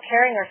 We were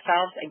comparing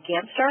ourselves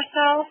against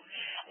ourselves,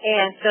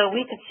 and so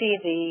we could see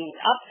the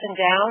ups and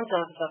downs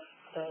of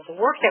the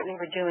work that we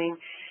were doing.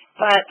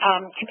 But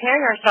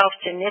comparing ourselves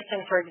to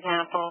Nissen, for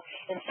example,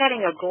 and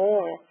setting a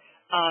goal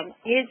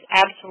is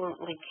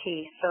absolutely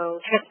key. So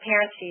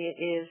transparency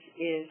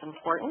is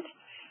important.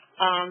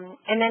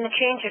 And then the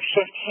change of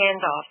shift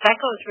handoff. That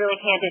goes really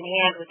hand in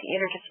hand with the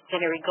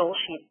interdisciplinary goal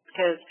sheet,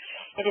 because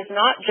it is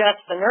not just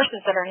the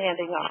nurses that are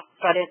handing off,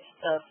 but it's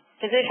the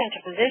physician to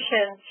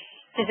physician,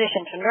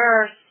 physician to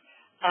nurse,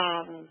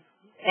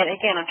 and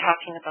again, I'm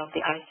talking about the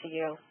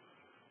ICU.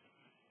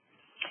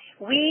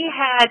 We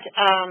had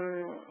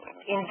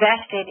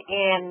invested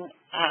in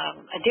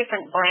a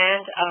different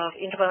brand of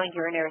indwelling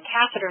urinary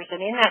catheters,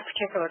 and in that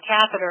particular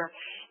catheter,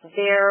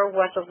 there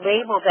was a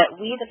label that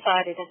we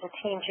decided as a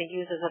team to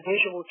use as a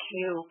visual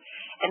cue,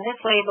 and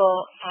this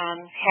label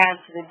has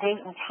the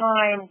date and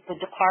time, the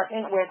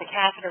department where the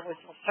catheter was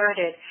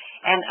inserted,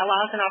 and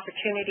allows an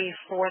opportunity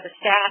for the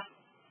staff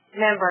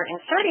member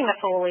inserting the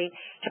Foley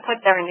to put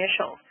their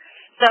initials.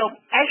 So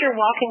as you're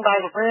walking by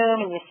the room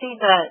and you see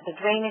the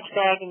drainage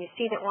bag and you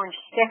see the orange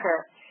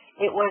sticker,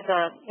 it was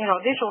a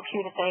visual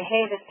cue to say,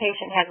 hey, this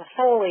patient has a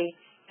Foley,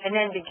 and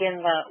then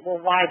begin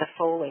why the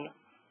Foley?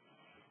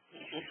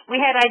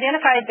 We had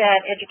identified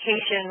that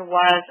education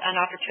was an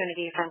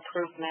opportunity for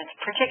improvement,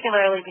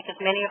 particularly because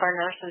many of our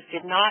nurses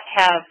did not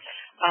have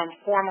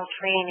formal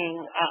training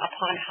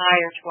upon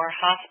hire to our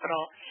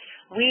hospital.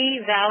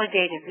 We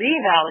revalidated,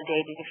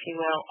 if you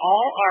will,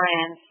 all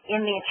RNs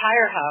in the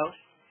entire house,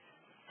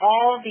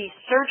 all the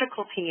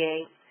surgical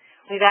PAs.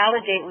 We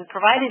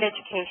provided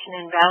education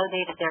and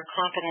validated their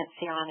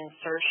competency on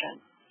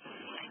insertion.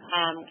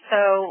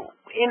 So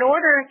in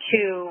order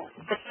to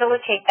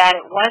facilitate that,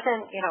 it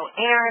wasn't,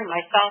 Erin,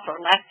 myself, or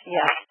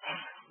Lesvia.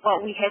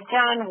 What we had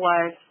done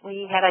was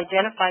we had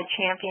identified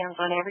champions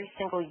on every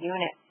single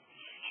unit.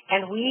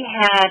 And we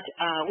have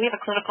a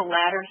clinical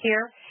ladder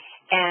here,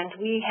 and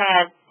we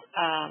had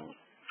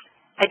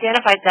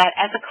identified that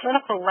as a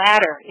clinical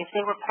ladder, if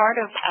they were part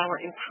of our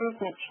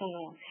improvement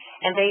team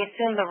and they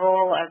assumed the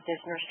role of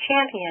this nurse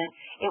champion,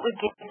 it would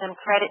give them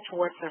credit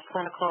towards their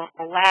clinical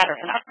ladder.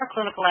 And our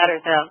clinical ladder,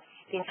 the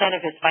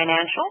incentive is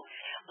financial.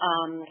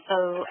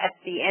 So at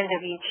the end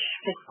of each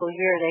fiscal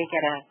year, they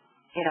get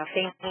if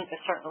they meet the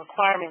certain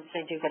requirements,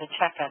 they do get a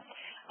check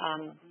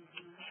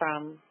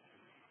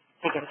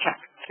they get a check,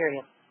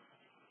 period.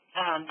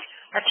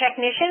 Our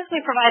technicians,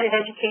 we provided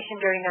education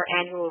during their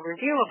annual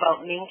review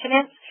about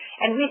maintenance,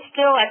 and we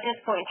still, at this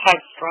point in time,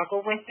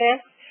 struggle with this.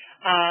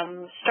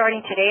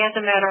 Starting today, as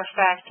a matter of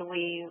fact,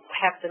 we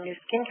have some new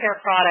skincare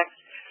products,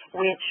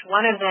 which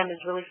one of them is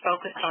really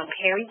focused on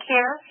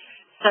peri-care.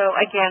 So,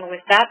 again,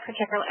 with that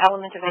particular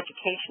element of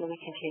education, we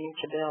continue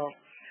to build.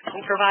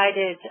 We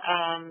provided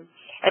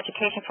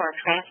education for our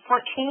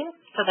transport team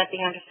so that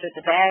they understood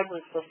the bag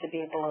was supposed to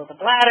be below the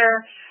bladder,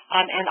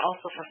 and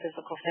also for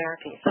physical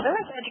therapy. So there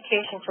was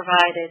education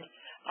provided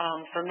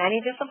for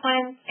many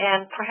disciplines,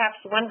 and perhaps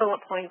one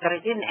bullet point that I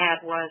didn't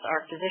add was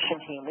our physician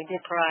team. We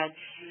did provide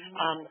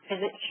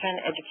physician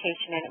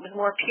education, and it was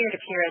more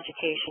peer-to-peer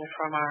education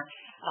from our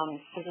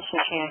physician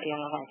champion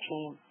of our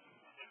team.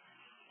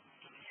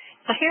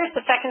 So here's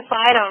the second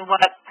slide on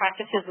what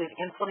practices we've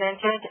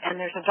implemented, and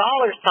there's a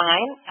dollar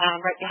sign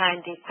right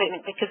behind the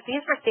equipment because these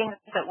were things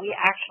that we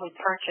actually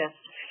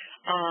purchased,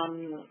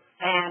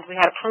 and we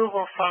had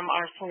approval from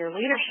our senior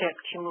leadership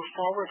to move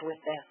forward with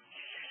this.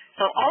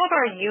 So all of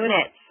our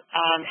units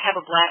have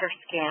a bladder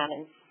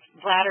scanner.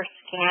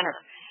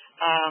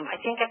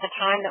 I think at the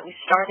time that we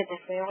started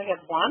this, we only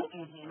had one,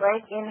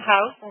 right,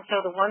 in-house, and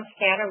so the one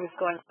scanner was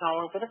going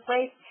all over the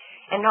place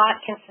and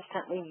not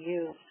consistently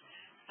used.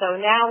 So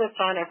now it's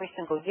on every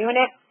single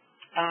unit.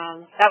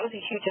 That was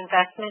a huge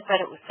investment, but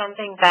it was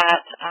something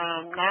that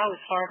now is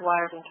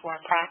hardwired into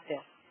our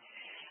practice.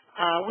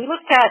 We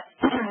looked at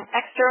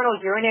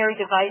external urinary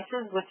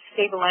devices with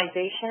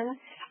stabilization,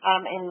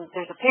 and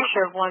there's a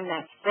picture of one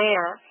that's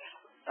there.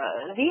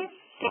 These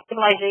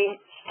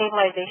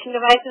stabilization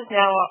devices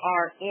now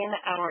are in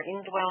our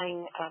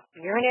indwelling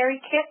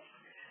urinary kits,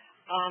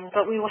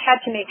 but we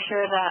had to make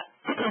sure that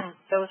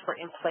those were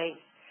in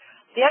place.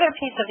 The other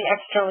piece of the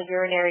external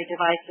urinary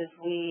devices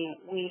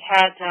we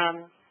had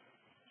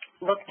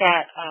looked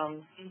at,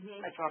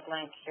 I draw a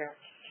blank here,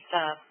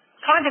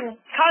 condom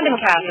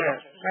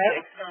catheters,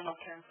 right? External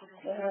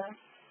catheters.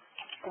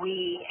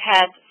 We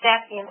had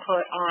staff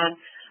input on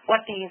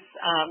what these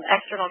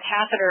external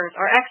catheters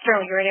or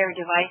external urinary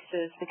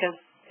devices, because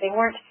they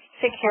weren't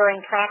securing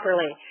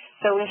properly.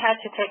 So we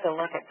had to take a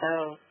look at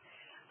those.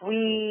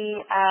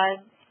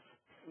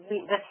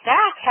 The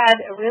staff had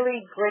a really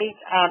great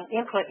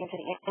input into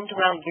the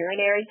indwelling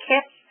urinary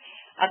kits,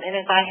 and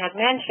as I had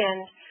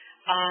mentioned,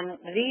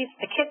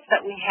 the kits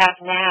that we have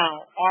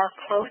now are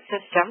closed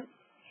system.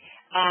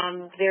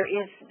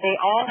 They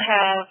all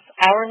have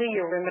hourly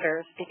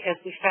urimeters because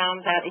we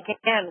found that,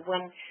 again,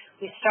 when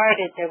we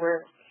started, there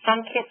were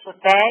some kits with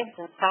bags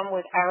and some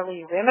with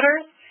hourly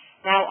urimeters.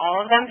 Now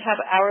all of them have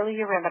hourly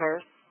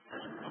urimeters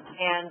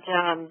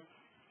and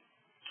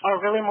are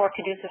really more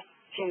conducive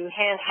to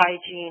hand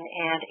hygiene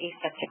and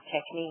aseptic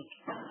technique.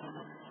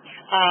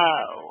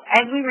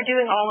 As we were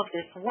doing all of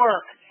this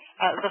work,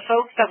 the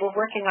folks that were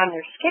working on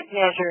their skip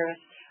measures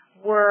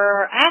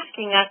were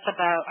asking us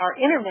about our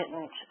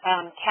intermittent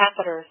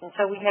catheters, and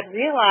so we had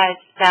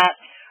realized that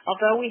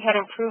although we had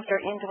improved our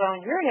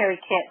indwelling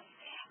urinary kits,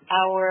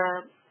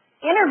 our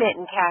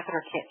intermittent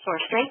catheter kits or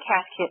straight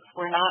cath kits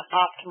were not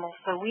optimal,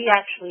 so we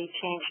actually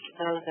changed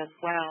those as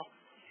well.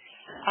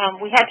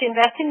 We had to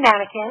invest in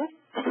mannequins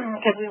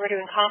because we were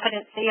doing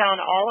competency on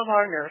all of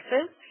our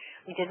nurses.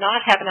 We did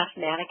not have enough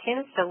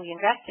mannequins, so we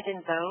invested in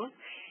those.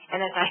 And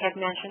as I had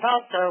mentioned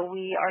also,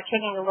 we are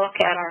taking a look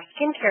at our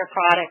skincare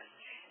products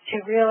to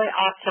really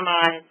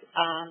optimize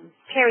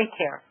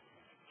peri-care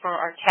for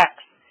our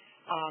techs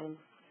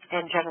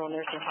and general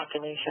nursing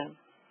population.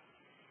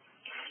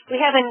 We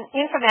have an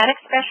informatics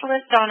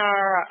specialist on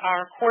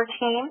our core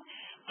team.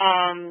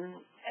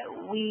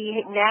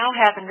 We now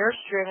have a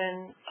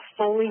nurse-driven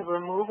Foley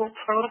removal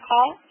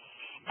protocol,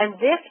 and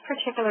this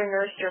particular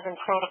nurse-driven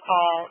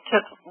protocol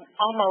took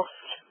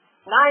almost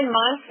 9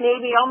 months,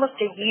 maybe almost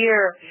a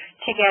year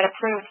to get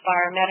approved by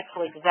our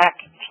medical exec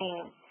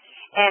team.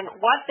 And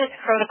what this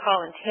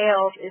protocol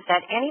entails is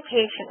that any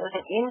patient with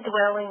an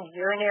indwelling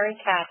urinary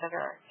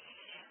catheter,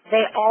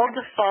 they all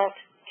default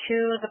to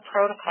the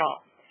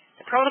protocol.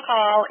 The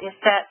protocol is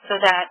set so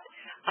that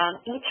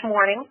each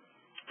morning,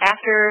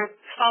 after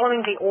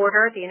following the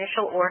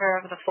initial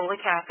order of the Foley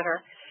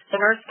catheter, the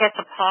nurse gets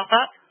a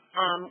pop-up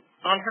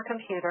on her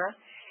computer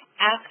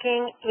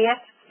asking if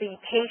the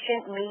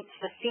patient meets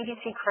the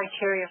CDC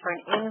criteria for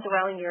an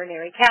indwelling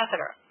urinary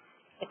catheter.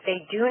 If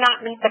they do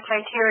not meet the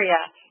criteria,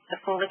 the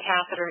Foley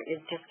catheter is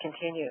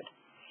discontinued.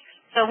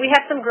 So we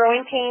have some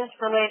growing pains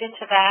related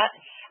to that.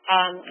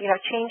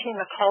 Changing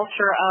the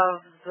culture of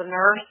the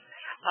nurse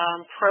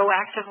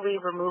proactively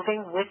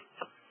removing with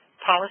the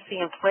policy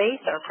in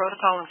place or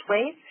protocol in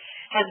place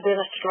has been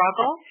a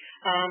struggle.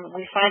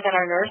 We find that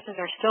our nurses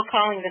are still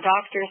calling the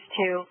doctors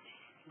to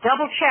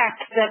double check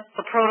that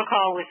the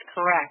protocol was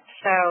correct.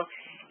 So,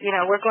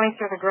 we're going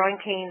through the growing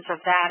pains of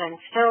that and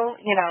still,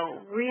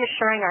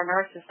 reassuring our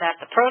nurses that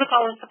the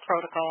protocol is the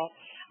protocol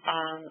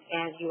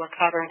and you are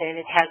covered, and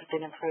it has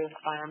been improved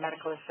by our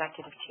medical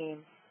executive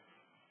team.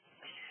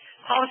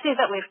 Policies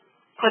that we've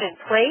put in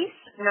place,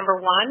 number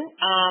one,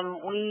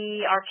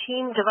 our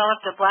team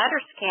developed a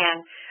bladder scan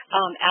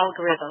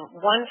algorithm,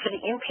 one for the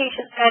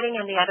inpatient setting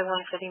and the other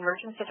one for the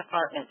emergency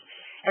department.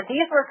 And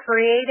these were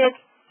created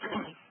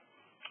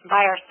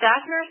by our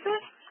staff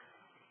nurses,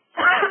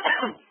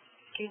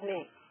 excuse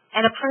me,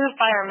 and approved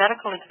by our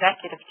medical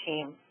executive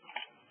team.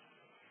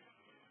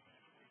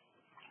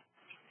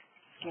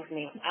 Excuse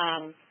me.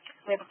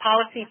 We have a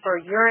policy for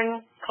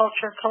urine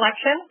culture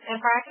collection in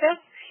practice,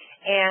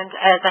 and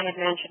as I had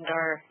mentioned,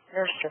 our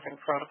nurse-driven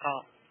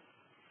protocol.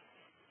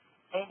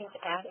 Anything to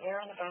add,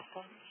 Erin, about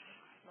that?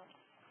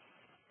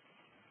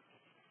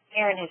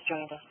 Erin has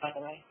joined us, by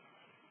the way.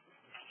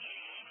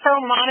 So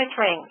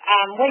monitoring.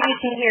 What you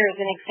see here is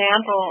an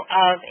example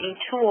of a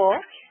tool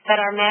that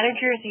our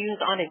managers use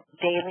on a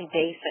daily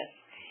basis.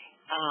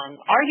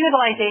 Our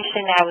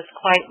utilization now is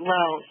quite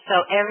low,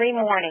 so every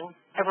morning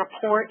a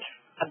report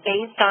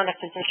based on a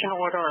physician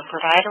order or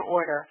provider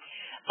order,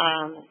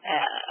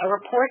 a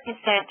report is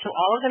sent to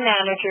all of the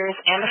managers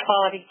and the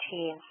quality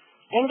team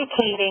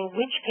indicating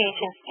which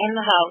patients in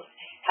the house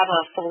have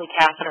a Foley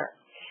catheter.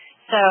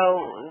 So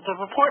the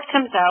report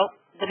comes out,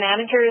 the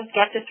managers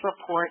get this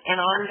report, and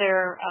on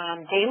their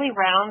daily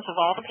rounds of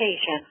all the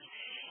patients,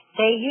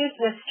 they use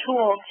this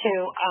tool to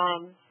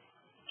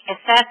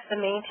assess the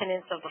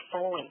maintenance of the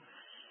Foley.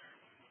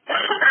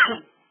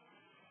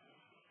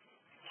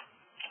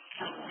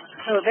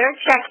 So they're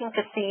checking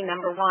to see,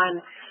 number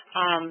one,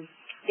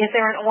 is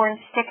there an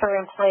orange sticker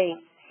in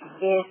place?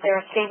 Is there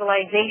a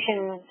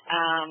stabilization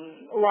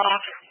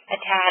lock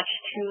attached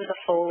to the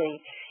Foley?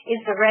 Is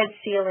the red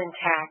seal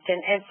intact,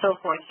 and so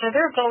forth. So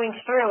they're going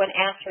through and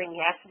answering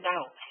yes,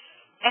 no.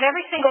 And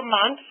every single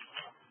month,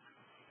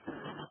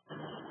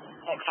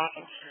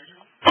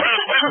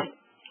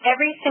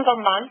 every single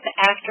month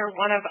after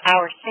one of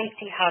our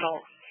safety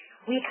huddles,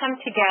 we come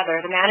together,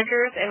 the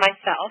managers and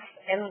myself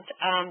and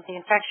the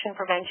infection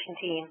prevention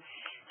team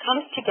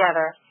comes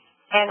together,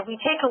 and we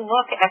take a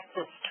look at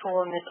this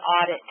tool and this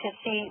audit to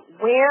see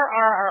where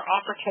are our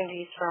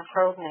opportunities for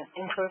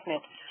improvement.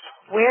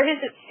 Where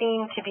does it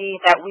seem to be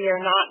that we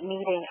are not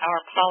meeting our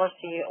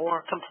policy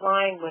or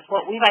complying with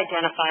what we've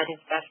identified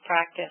as best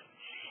practice?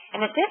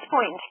 And at this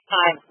point in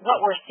time, what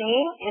we're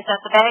seeing is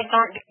that the bags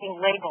aren't being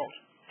labeled.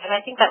 And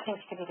I think that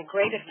seems to be the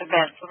greatest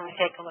event when we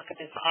take a look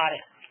at this audit.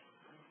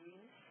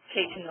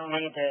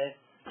 Occasionally the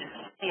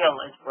seal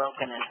is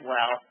broken as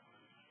well.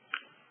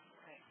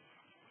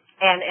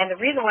 And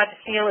the reason why the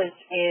seal is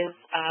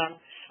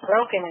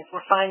broken is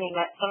we're finding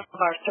that some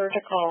of our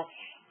surgical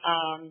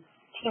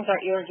teams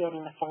are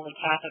irrigating the Foley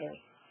catheters.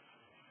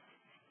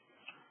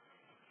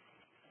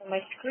 So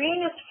my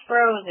screen is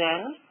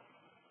frozen.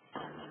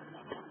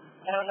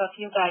 I don't know if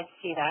you guys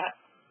see that.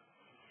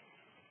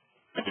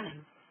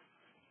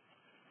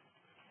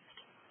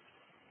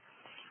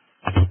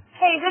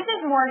 Hey, this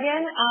is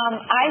Morgan.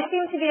 I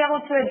seem to be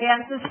able to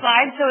advance the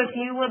slide, so if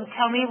you would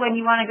tell me when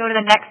you want to go to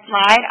the next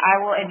slide, I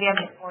will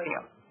advance it for you.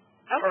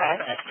 Okay.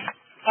 Perfect.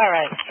 All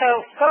right. So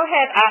go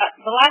ahead.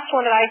 The last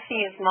one that I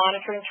see is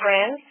monitoring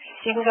trends.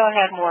 You can go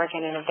ahead,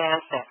 Morgan, and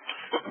advance it.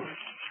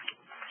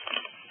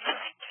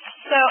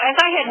 So as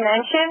I had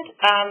mentioned,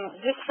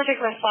 this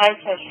particular slide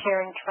says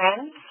sharing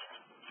trends.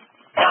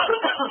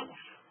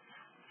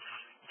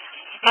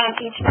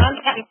 Each month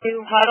we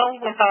do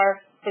huddle with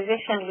our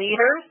physician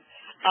leaders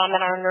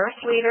and our nurse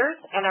leaders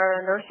and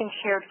our nursing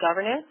shared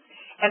governance,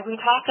 and we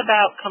talk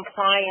about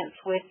compliance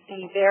with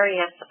the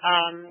various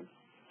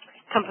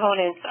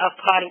components of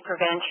CAUTI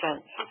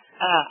prevention.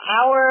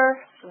 Our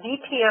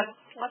VP of,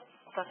 what's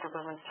Dr.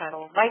 Berman's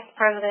title? Vice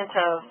President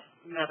of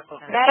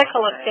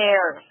Medical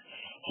Affairs.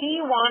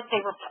 He wants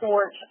a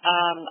report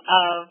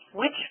of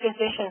which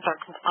physicians are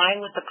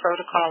complying with the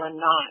protocol and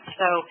not.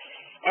 So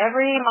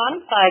every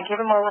month I give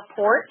him a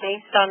report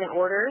based on the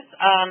orders,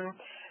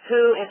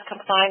 who is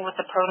complying with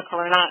the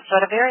protocol or not. So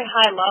at a very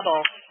high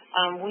level,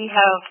 we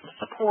have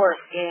support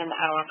in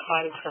our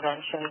CAUTI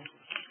prevention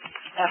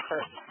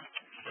efforts.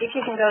 If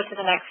you can go to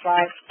the next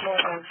slide,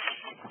 Morgan.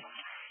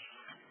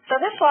 So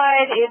this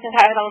slide is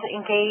entitled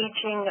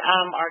Engaging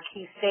Our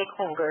Key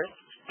Stakeholders.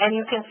 And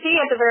you can see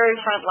at the very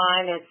front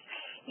line, it's,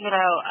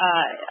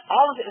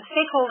 all of the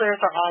stakeholders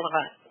are all of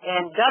us.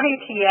 And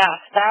WTF,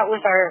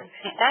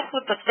 that's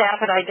what the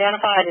staff had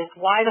identified as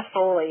why the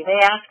Foley.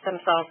 They ask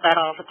themselves that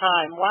all the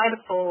time, why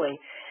the Foley?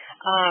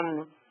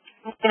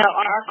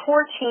 Our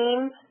core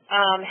team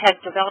has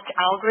developed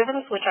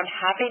algorithms, which I'm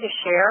happy to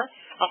share.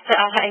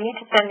 I need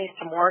to send these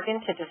to Morgan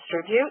to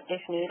distribute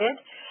if needed.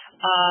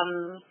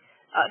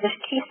 The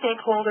key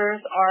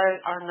stakeholders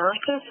are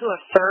nurses who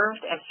have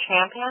served as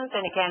champions,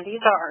 and again,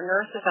 these are our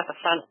nurses at the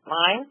front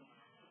line,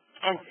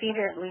 and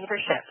senior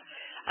leadership.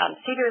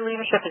 Senior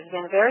leadership has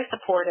been very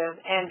supportive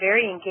and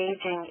very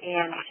engaging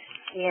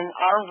in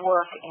our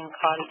work in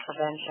CAUTI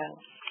prevention.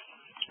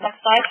 Next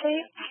slide,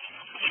 please.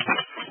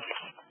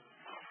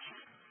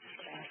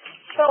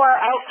 So our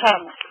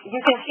outcomes,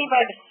 you can see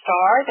by the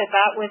star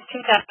that was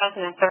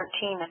 2013,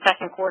 the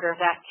second quarter of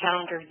that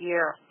calendar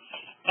year.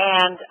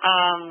 And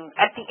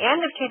at the end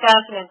of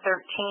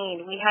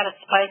 2013, we had a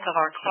spike of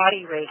our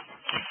CAUTI rates.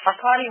 Our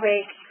CAUTI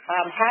rates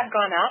had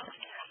gone up.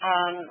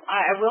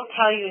 I will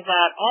tell you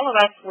that all of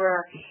us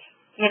were,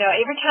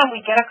 every time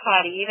we get a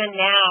CAUTI, even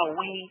now,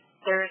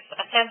 there's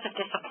a sense of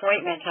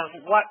disappointment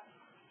of what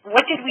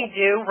did we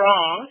do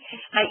wrong,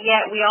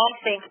 yet we all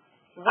think,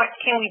 what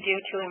can we do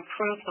to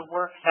improve the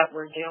work that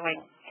we're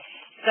doing?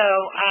 So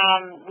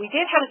we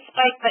did have a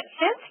spike, but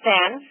since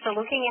then, so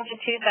looking into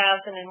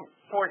 2014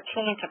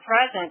 to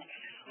present,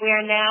 we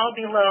are now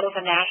below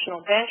the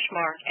national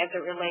benchmark as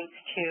it relates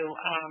to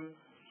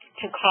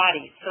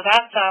CAUTIs. So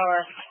that's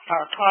our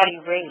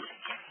CAUTI rate.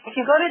 If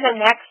you go to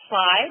the next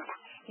slide,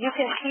 you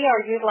can see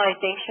our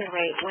utilization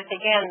rate with,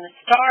 again, the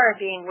star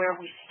being where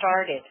we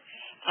started.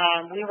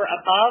 We were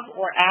above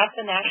or at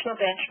the national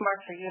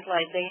benchmark for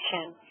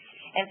utilization.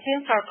 And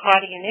since our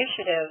CAUTI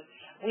initiative,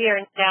 we are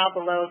now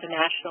below the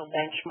national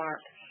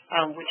benchmark,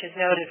 which is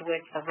noted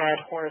with the red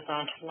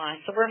horizontal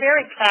line. So we're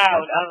very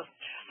proud of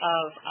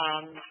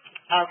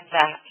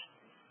that.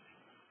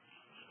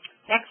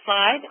 Next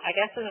slide. I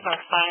guess this is our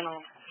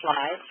final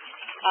slide.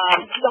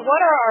 So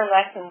what are our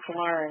lessons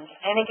learned?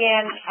 And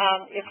again,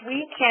 if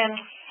we can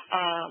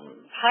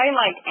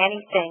highlight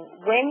anything,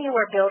 when you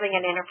are building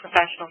an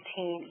interprofessional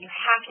team, you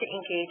have to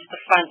engage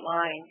the front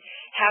line.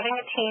 Having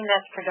a team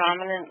that's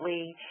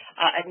predominantly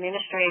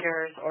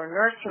administrators or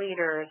nurse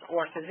leaders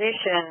or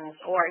physicians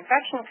or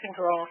infection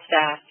control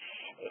staff,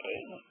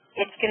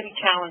 it's going to be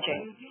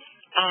challenging.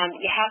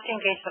 You have to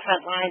engage the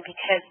front line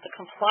because the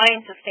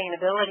compliance,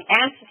 sustainability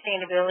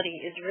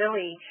is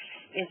really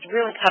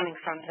coming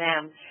from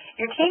them.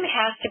 Your team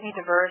has to be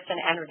diverse and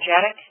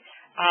energetic.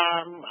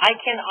 I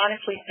can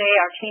honestly say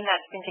our team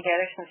that's been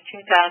together since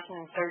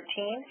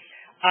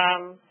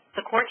 2013,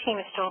 the core team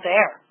is still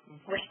there.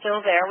 We're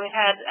still there. We've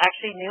had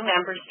actually new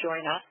members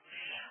join us.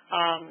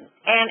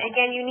 And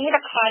again, you need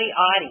a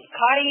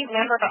CAUTI.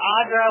 Member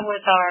Audra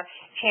was our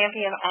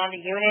champion on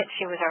the unit.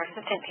 She was our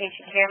assistant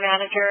patient care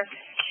manager.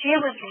 She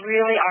was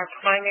really our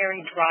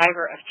primary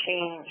driver of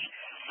change.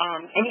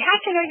 And you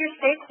have to know your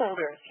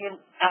stakeholders,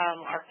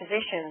 our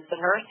physicians, the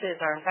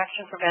nurses, our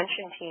infection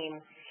prevention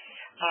team,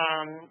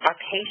 our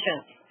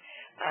patients.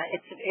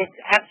 It's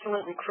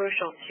absolutely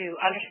crucial to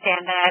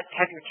understand that,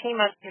 have your team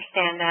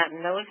understand that,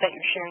 and those that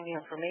you're sharing the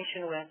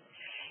information with.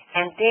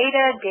 And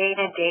data.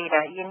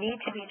 You need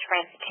to be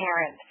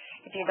transparent.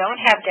 If you don't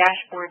have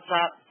dashboards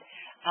up,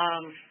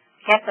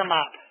 get them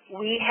up.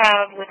 We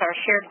have, with our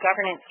Shared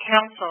Governance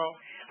Council,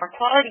 our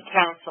Quality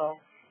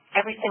Council,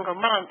 every single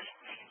month,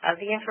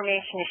 the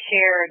information is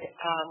shared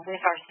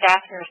with our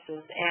staff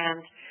nurses.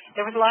 And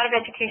there was a lot of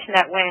education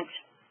that went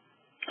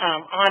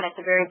on at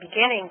the very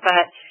beginning,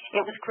 but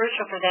it was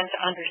crucial for them to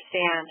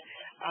understand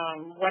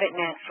what it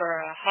meant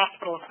for a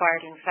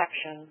hospital-acquired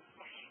infection.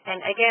 And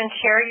again,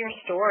 share your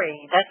story.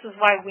 This is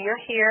why we are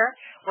here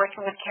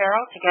working with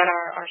Carol to get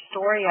our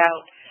story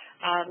out,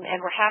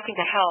 and we're happy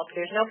to help.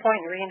 There's no point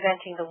in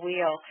reinventing the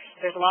wheel.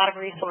 There's a lot of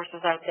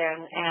resources out there,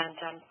 and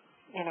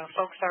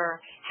folks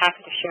are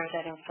happy to share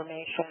that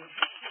information.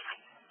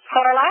 So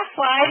our last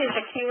slide is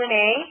a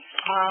Q&A.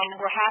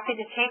 We're happy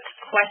to take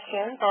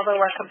questions, although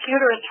our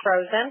computer is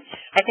frozen.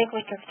 I think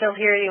we can still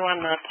hear you on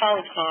the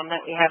Polycom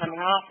that we have in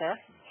the office.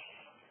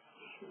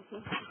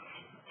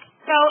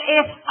 So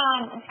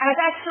I was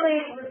actually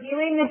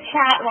reviewing the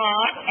chat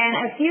log,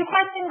 and a few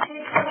questions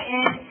did come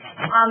in,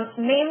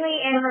 mainly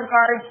in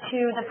regards to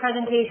the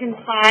presentation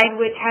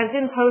slide, which has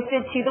been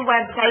posted to the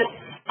website.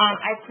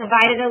 I've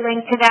provided a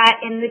link to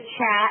that in the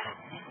chat.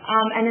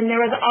 And then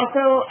there was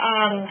also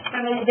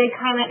somebody did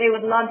comment they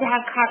would love to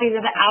have copies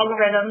of the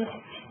algorithms.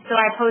 So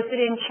I posted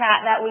in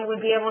chat that we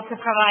would be able to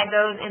provide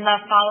those in the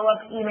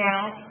follow-up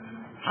email.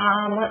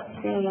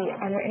 Let's see.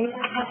 Are there any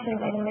more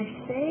questions I'm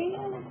missing?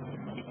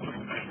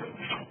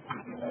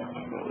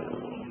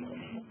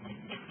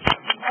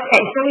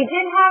 Okay, so we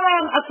did have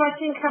a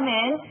question come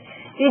in.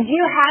 Did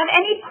you have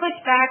any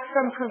pushback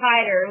from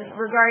providers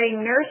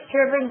regarding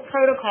nurse-driven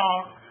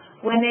protocol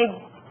when they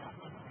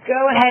go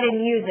ahead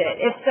and use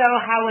it? If so,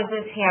 how was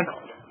this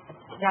handled?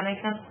 Does that make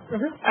sense?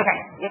 Mm-hmm.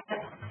 Okay.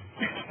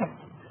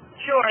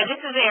 Sure.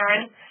 This is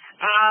Erin.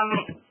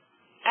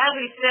 As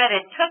we said,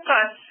 it took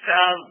us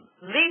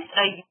at least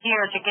a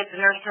year to get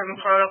the nurse-driven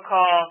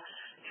protocol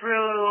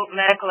through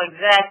medical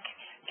exec,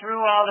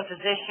 through all the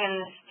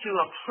physicians to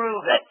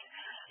approve it.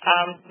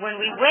 When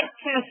we went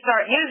to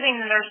start using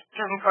the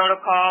nurse-driven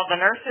protocol, the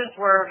nurses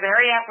were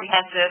very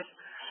apprehensive.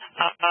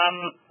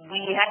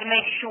 We had to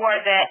make sure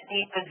that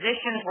the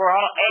physicians were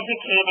all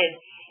educated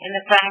in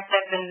the fact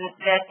that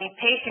the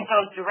patient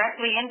goes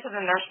directly into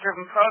the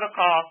nurse-driven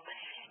protocol,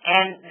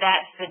 and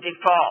that's the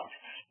default.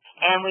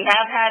 And we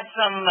have had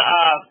some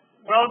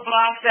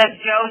roadblocks, as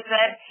Joe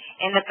said,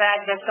 in the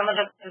fact that some of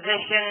the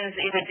physicians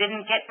either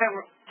didn't get the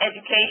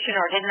education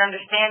or didn't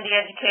understand the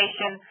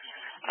education.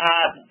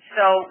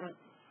 So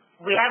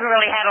we haven't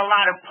really had a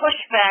lot of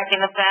pushback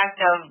in the fact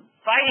of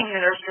fighting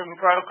the nurse-driven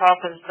protocol,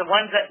 because the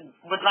ones that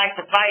would like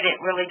to fight it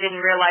really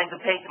didn't realize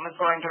the patient was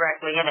going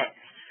directly in it.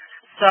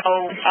 So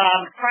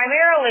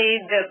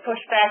primarily the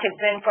pushback has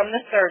been from the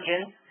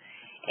surgeons,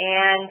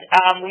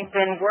 and we've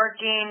been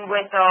working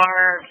with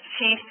our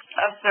chief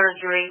of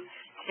surgery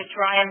to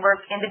try and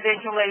work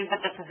individually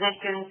with the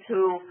physicians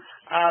who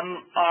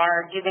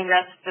are giving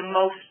us the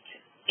most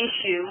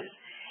issues.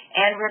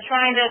 And we're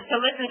trying to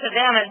listen to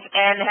them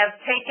and have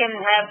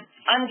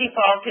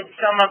undefaulted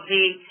some of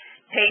the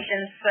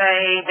patients,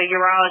 say the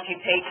urology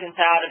patients,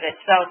 out of it.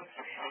 So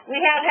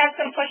we have had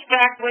some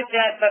pushback with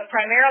that, but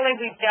primarily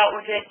we've dealt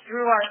with it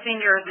through our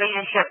senior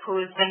leadership, who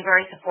has been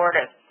very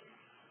supportive.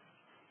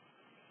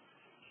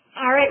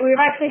 All right, we've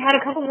actually had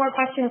a couple more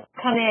questions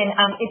come in.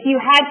 If you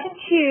had to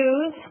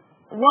choose,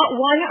 what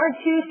one or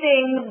two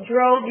things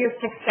drove your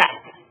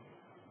success?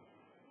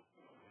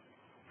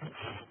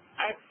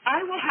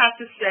 I will have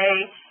to say,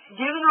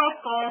 given our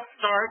false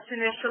starts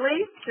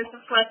initially, this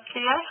is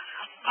Lesvia,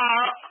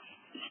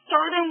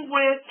 starting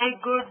with a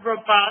good,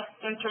 robust,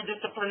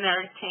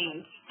 interdisciplinary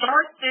team.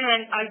 Start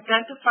and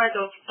identify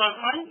those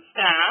frontline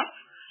staff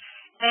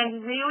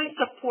and really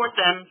support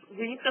them.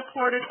 We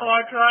supported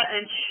Audra,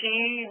 and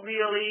she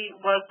really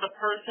was the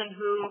person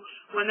who,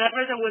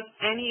 whenever there was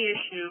any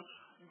issue,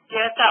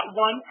 get that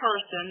one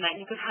person that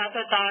you could have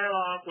that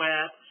dialogue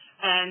with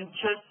and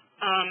just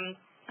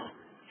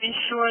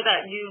ensure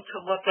that you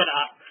could look it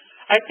up.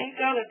 I think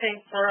the other thing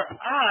for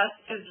us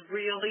is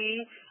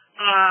really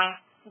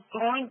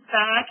going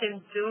back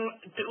and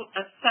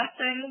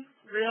assessing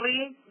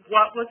really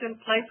what was in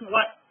place,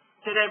 what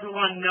did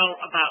everyone know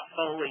about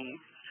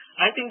Foley's.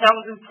 I think that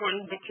was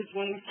important because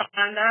when we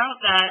found out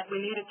that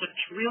we needed to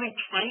really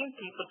train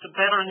people to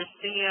better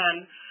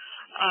understand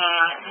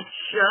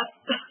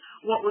just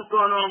what was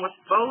going on with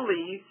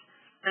Foley's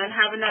and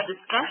having that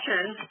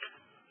discussion,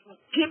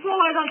 people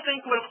I don't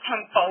think would have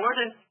come forward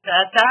and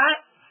said that.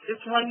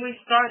 It's when we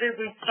started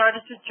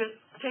to just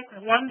take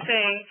one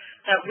thing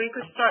that we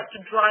could start to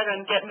drive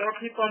and get more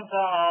people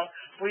involved.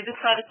 We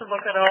decided to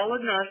look at all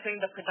the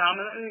nursing, the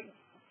predominantly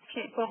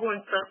people who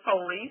insert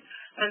Foley's,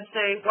 and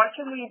say, what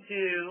can we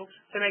do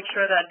to make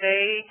sure that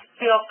they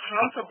feel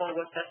comfortable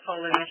with this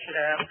whole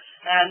initiative?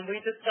 And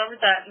we discovered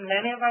that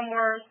many of them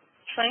were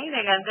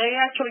training, and they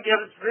actually gave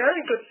us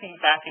very good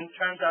feedback in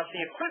terms of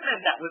the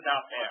equipment that was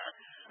out there.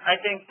 I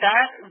think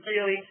that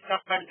really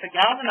started to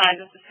galvanize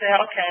us to say,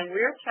 okay,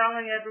 we're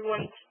telling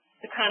everyone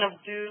to kind of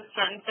do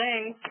certain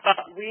things,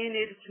 but we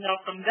needed to know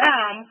from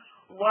them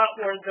what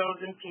were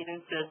those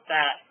impedances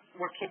that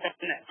were keeping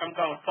it from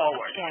going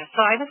forward. Yeah, so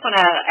I just want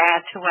to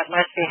add to what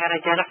Leslie had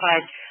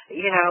identified.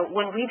 You know,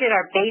 when we did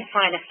our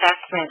baseline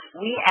assessment,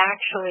 we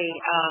actually,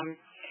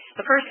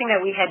 the first thing that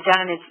we had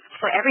done is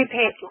for every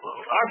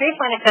our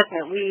baseline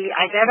assessment, we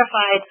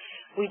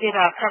did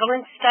a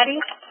prevalence study,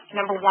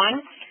 number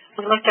one.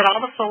 We looked at all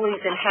the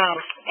Foleys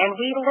in-house, and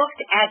we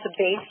looked at the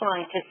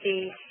baseline to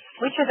see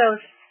which of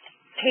those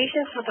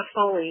patients with a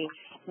Foley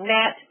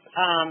met,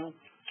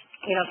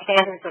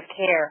 standards of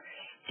care.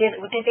 Did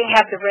they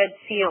have the red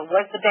seal?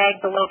 Was the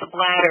bag below the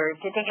bladder?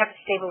 Did they have a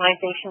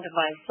stabilization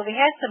device? So we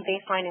had some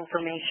baseline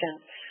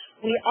information.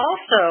 We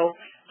also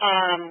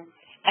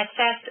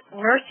assessed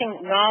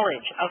nursing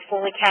knowledge of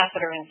Foley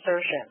catheter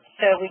insertion.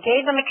 So we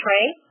gave them a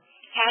tray,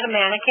 had a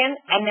mannequin,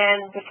 and then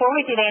before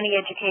we did any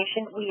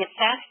education, we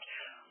assessed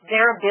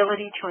their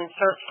ability to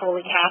insert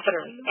Foley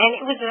catheters. And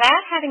it was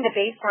that having the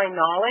baseline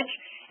knowledge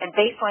and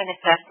baseline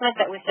assessment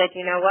that we said,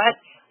 you know what,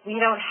 we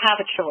don't have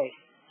a choice.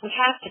 We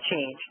have to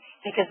change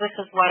because this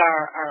is what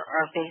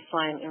our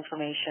baseline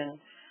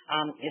information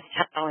is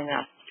telling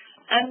us.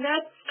 And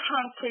that's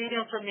concrete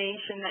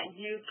information that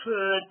you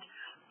could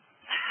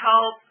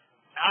help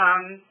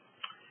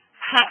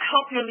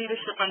help your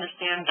leadership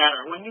understand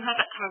better. When you have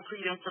that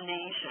concrete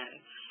information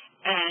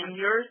and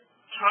you're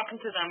talking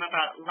to them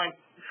about, like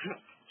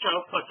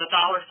Joe put the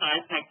dollar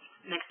signs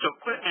next to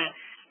equipment,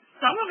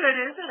 some of it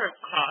is at a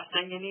cost,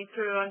 and you need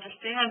to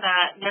understand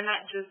that you're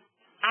not just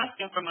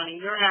asking for money,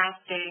 you're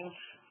asking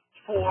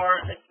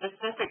for a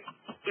specific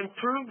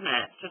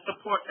improvement, the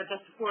support of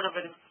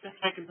a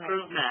specific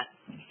improvement.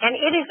 And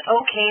it is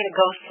okay to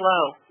go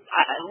slow.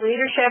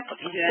 Leadership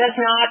does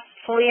not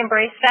fully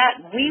embrace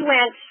that.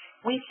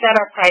 We set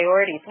our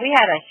priorities. We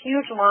had a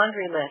huge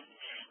laundry list,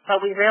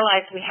 but we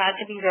realized we had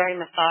to be very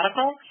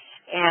methodical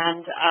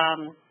and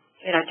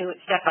do it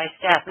step by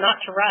step, not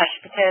to rush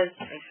because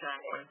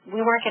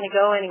we weren't going to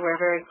go anywhere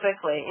very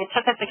quickly. It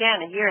took us,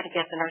 again, a year to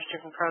get the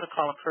nurse-driven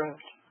protocol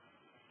approved.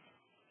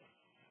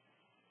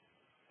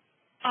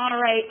 All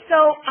right.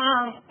 So,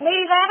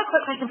 ladies, I have a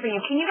quick question for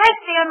you. Can you guys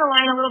stay on the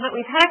line a little bit?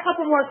 We've had a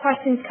couple more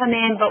questions come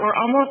in, but we're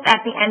almost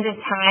at the end of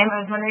time.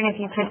 I was wondering if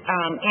you could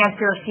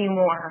answer a few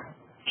more.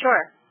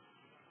 Sure.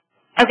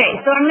 Okay,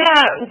 so I'm going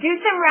to do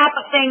some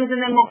wrap-up things,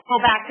 and then we'll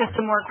pull back to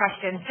some more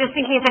questions, just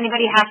in case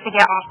anybody has to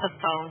get off the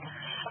phone.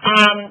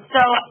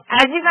 So,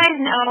 as you guys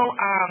know,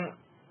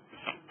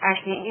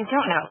 actually, you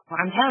don't know.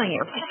 I'm telling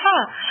you.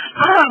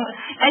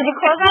 As you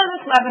close out of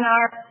this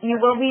webinar, you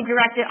will be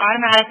directed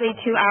automatically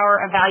to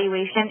our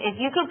evaluation.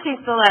 If you could please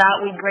fill that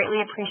out, we'd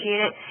greatly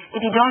appreciate it.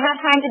 If you don't have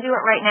time to do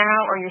it right now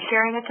or you're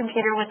sharing a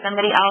computer with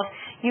somebody else,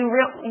 you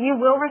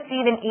will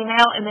receive an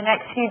email in the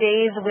next few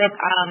days with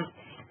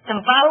some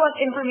follow-up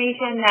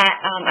information that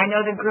I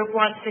know the group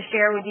wants to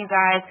share with you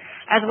guys,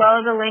 as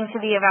well as a link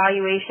to the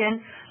evaluation.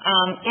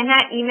 In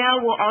that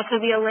email will also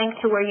be a link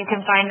to where you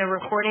can find the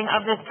recording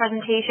of this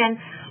presentation.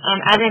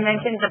 As I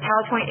mentioned, the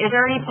PowerPoint is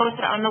already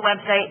posted on the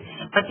website,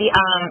 but the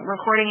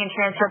recording and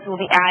transcript will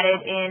be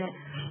added in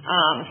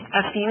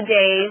a few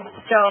days.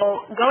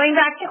 So going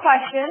back to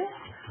questions,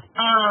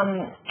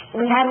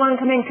 we had one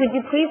come in. Could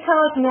you please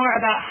tell us more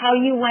about how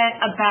you went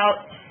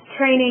about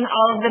training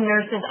all of the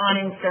nurses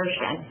on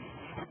insertion?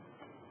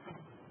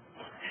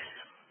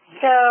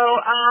 So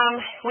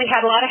we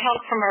had a lot of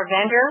help from our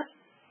vendor.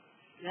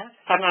 Yes.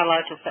 I'm not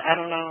allowed to say. I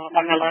don't know.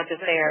 I'm not allowed to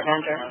say our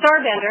vendor. So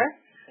our vendor.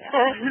 So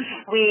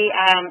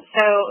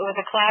it was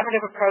a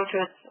collaborative approach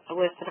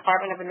with the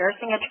Department of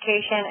Nursing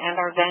Education and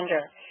our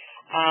vendor.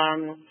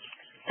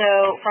 So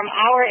from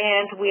our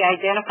end, we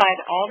identified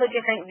all the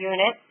different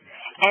units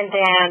and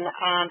then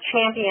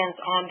champions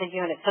on the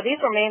unit. So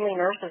these were mainly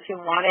nurses who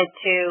wanted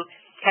to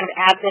kind of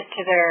add this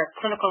to their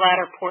clinical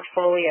ladder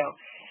portfolio.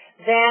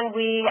 Then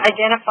we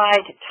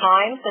identified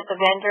times that the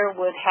vendor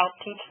would help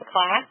teach the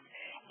class,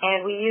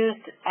 and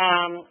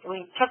we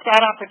took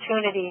that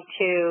opportunity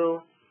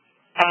to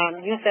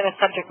use them as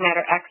subject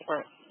matter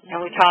experts,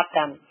 and we taught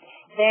them.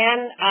 Then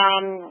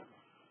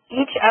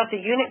each of the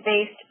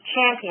unit-based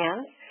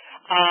champions,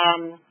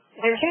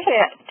 there's usually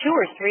 2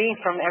 or 3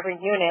 from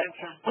every unit.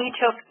 We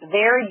took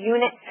their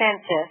unit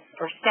census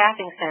or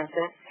staffing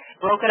census,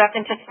 broke it up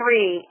into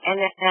 3, and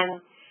then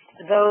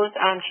those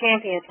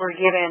champions were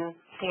given,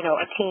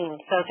 a team.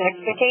 So the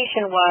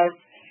expectation was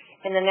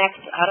in the next,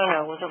 I don't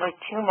know, was it like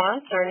 2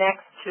 months or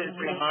next 2 to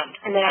 3 months?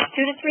 In the next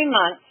 2 to 3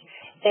 months,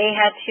 they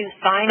had to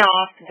sign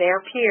off their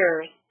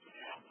peers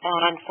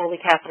on Foley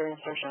catheter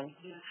insertion.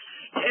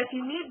 If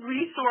you need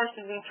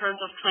resources in terms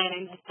of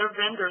training, their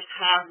vendors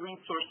have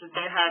resources.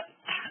 They have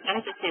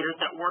educators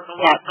that work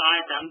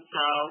alongside them,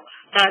 so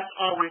that's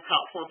always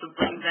helpful to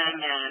bring them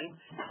in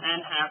and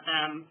have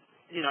them,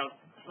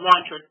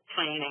 launch your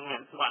training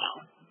as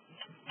well.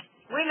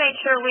 We made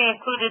sure we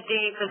included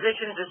the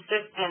physician's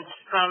assistants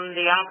from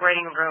the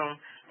operating room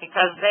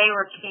because they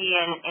were key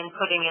in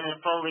putting in the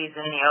Foleys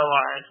in the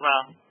OR as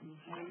well.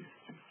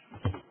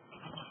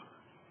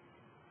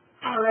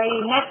 All right,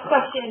 next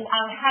question.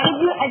 How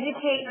did you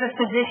educate the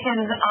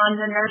physicians on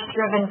the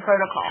nurse-driven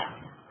protocol?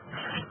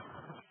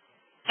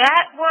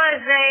 That was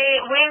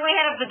we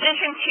had a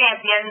physician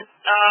champion,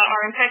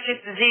 our infectious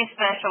disease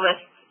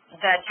specialist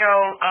that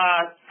Joe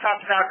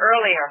talked about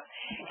earlier,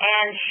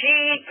 and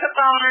she took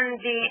on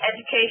the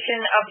education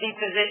of the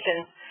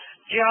physicians.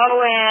 Joe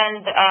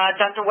and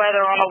Dr.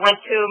 Weatherall went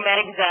to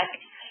MedExec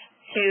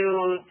to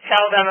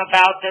tell them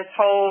about this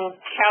whole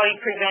CAUTI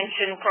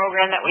prevention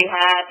program that we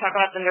had, talk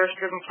about the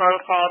nurse-driven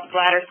protocol, the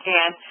bladder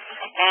scan.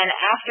 And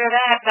after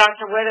that,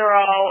 Dr.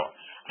 Weatherall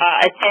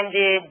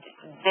attended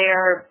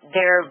their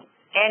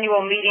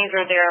annual meetings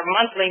or their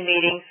monthly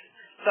meetings,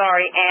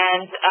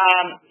 and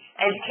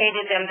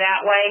educated them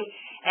that way.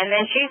 And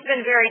then she's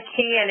been very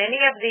key in any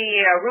of the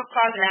root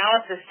cause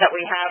analysis that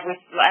we have.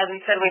 As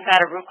we said, we've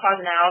had a root cause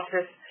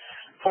analysis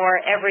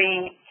for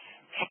every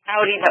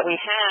CAUTI that we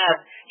have.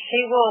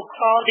 She will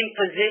call the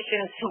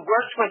physicians who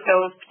worked with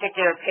those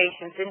particular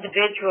patients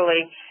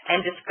individually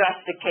and discuss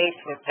the case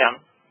with them.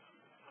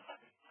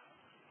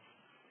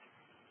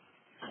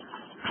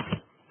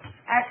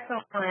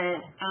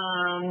 Excellent.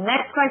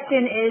 Next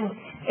question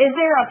is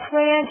there a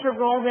plan to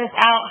roll this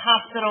out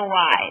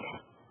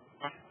hospital-wide?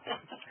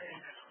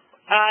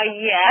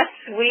 Yes,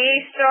 we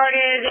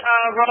started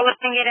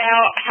rolling it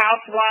out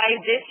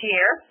house-wide this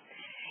year,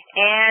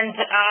 and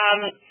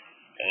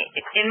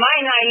in my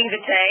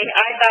naivete,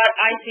 I thought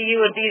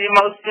ICU would be the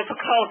most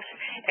difficult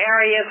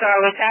area, so I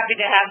was happy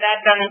to have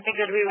that done and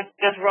figured we would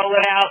just roll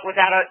it out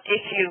without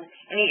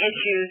any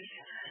issues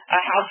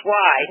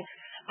house-wide.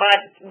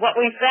 But what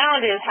we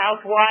found is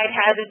house-wide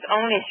has its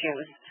own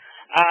issues.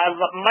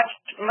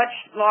 Much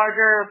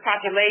larger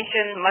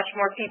population, much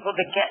more people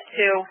to get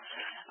to.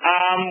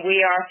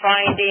 We are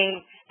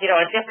finding,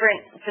 a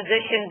different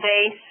physician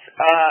base,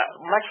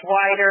 much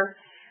wider.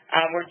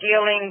 We're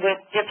dealing with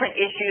different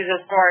issues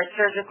as far as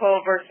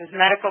surgical versus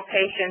medical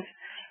patients.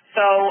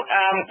 So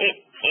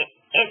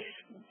it's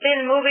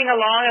been moving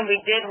along, and we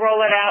did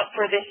roll it out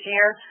for this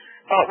year,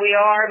 but we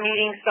are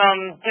meeting some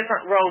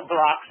different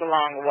roadblocks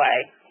along the way.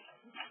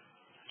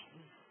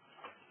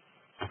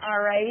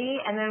 All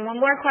righty, and then one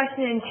more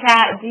question in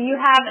chat. Do you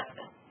have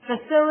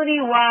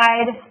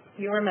facility-wide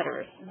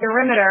perimeters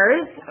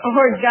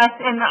or just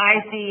in the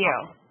ICU?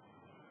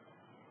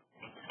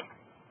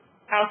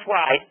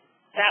 House-wide.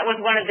 That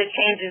was one of the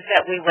changes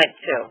that we went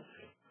to,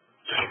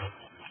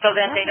 so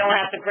that they don't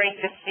have to break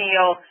the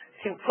seal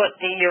to put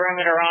the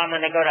urimeter on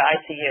when they go to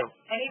ICU.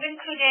 And even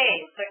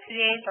QDAs. The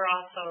QDAs are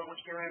also with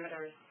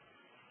urimeters.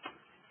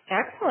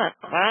 Excellent.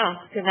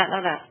 Wow. Did not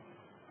know that.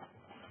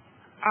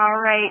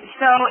 All right.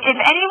 So if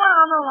anyone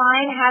on the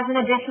line has an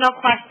additional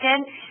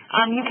question,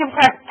 you can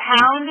press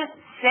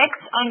 #6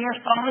 on your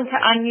phone to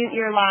unmute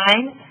your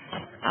line.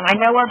 I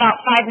know we're about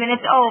 5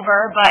 minutes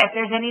over, but if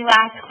there's any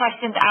last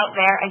questions out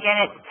there, again,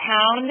 it's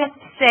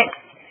 #6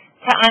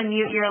 to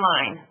unmute your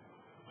line.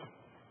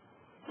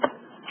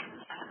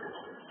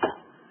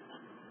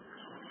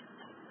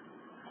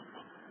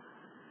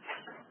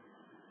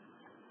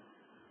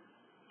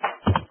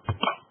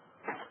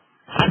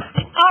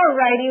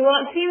 Alrighty,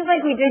 well, it seems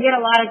like we did get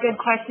a lot of good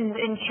questions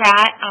in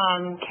chat.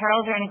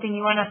 Carol, is there anything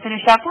you want to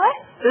finish up with?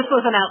 This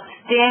was an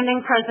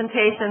outstanding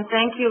presentation.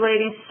 Thank you,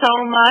 ladies, so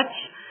much.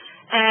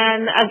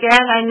 And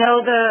again, I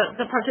know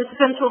the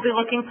participants will be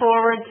looking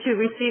forward to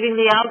receiving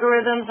the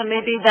algorithms and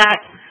maybe that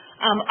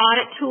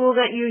audit tool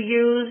that you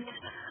used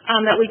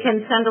that we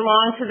can send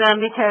along to them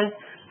because,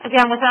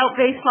 again, without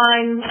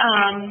baseline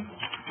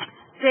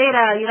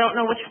data, you don't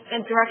know which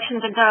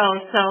direction to go.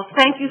 So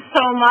thank you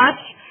so much,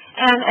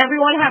 and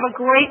everyone have a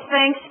great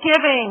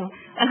Thanksgiving,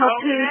 and hope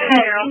to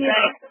continue.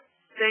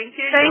 Thank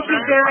you. Thank you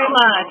very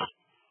much.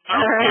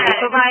 All right.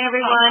 Bye-bye,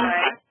 everyone.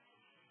 Bye.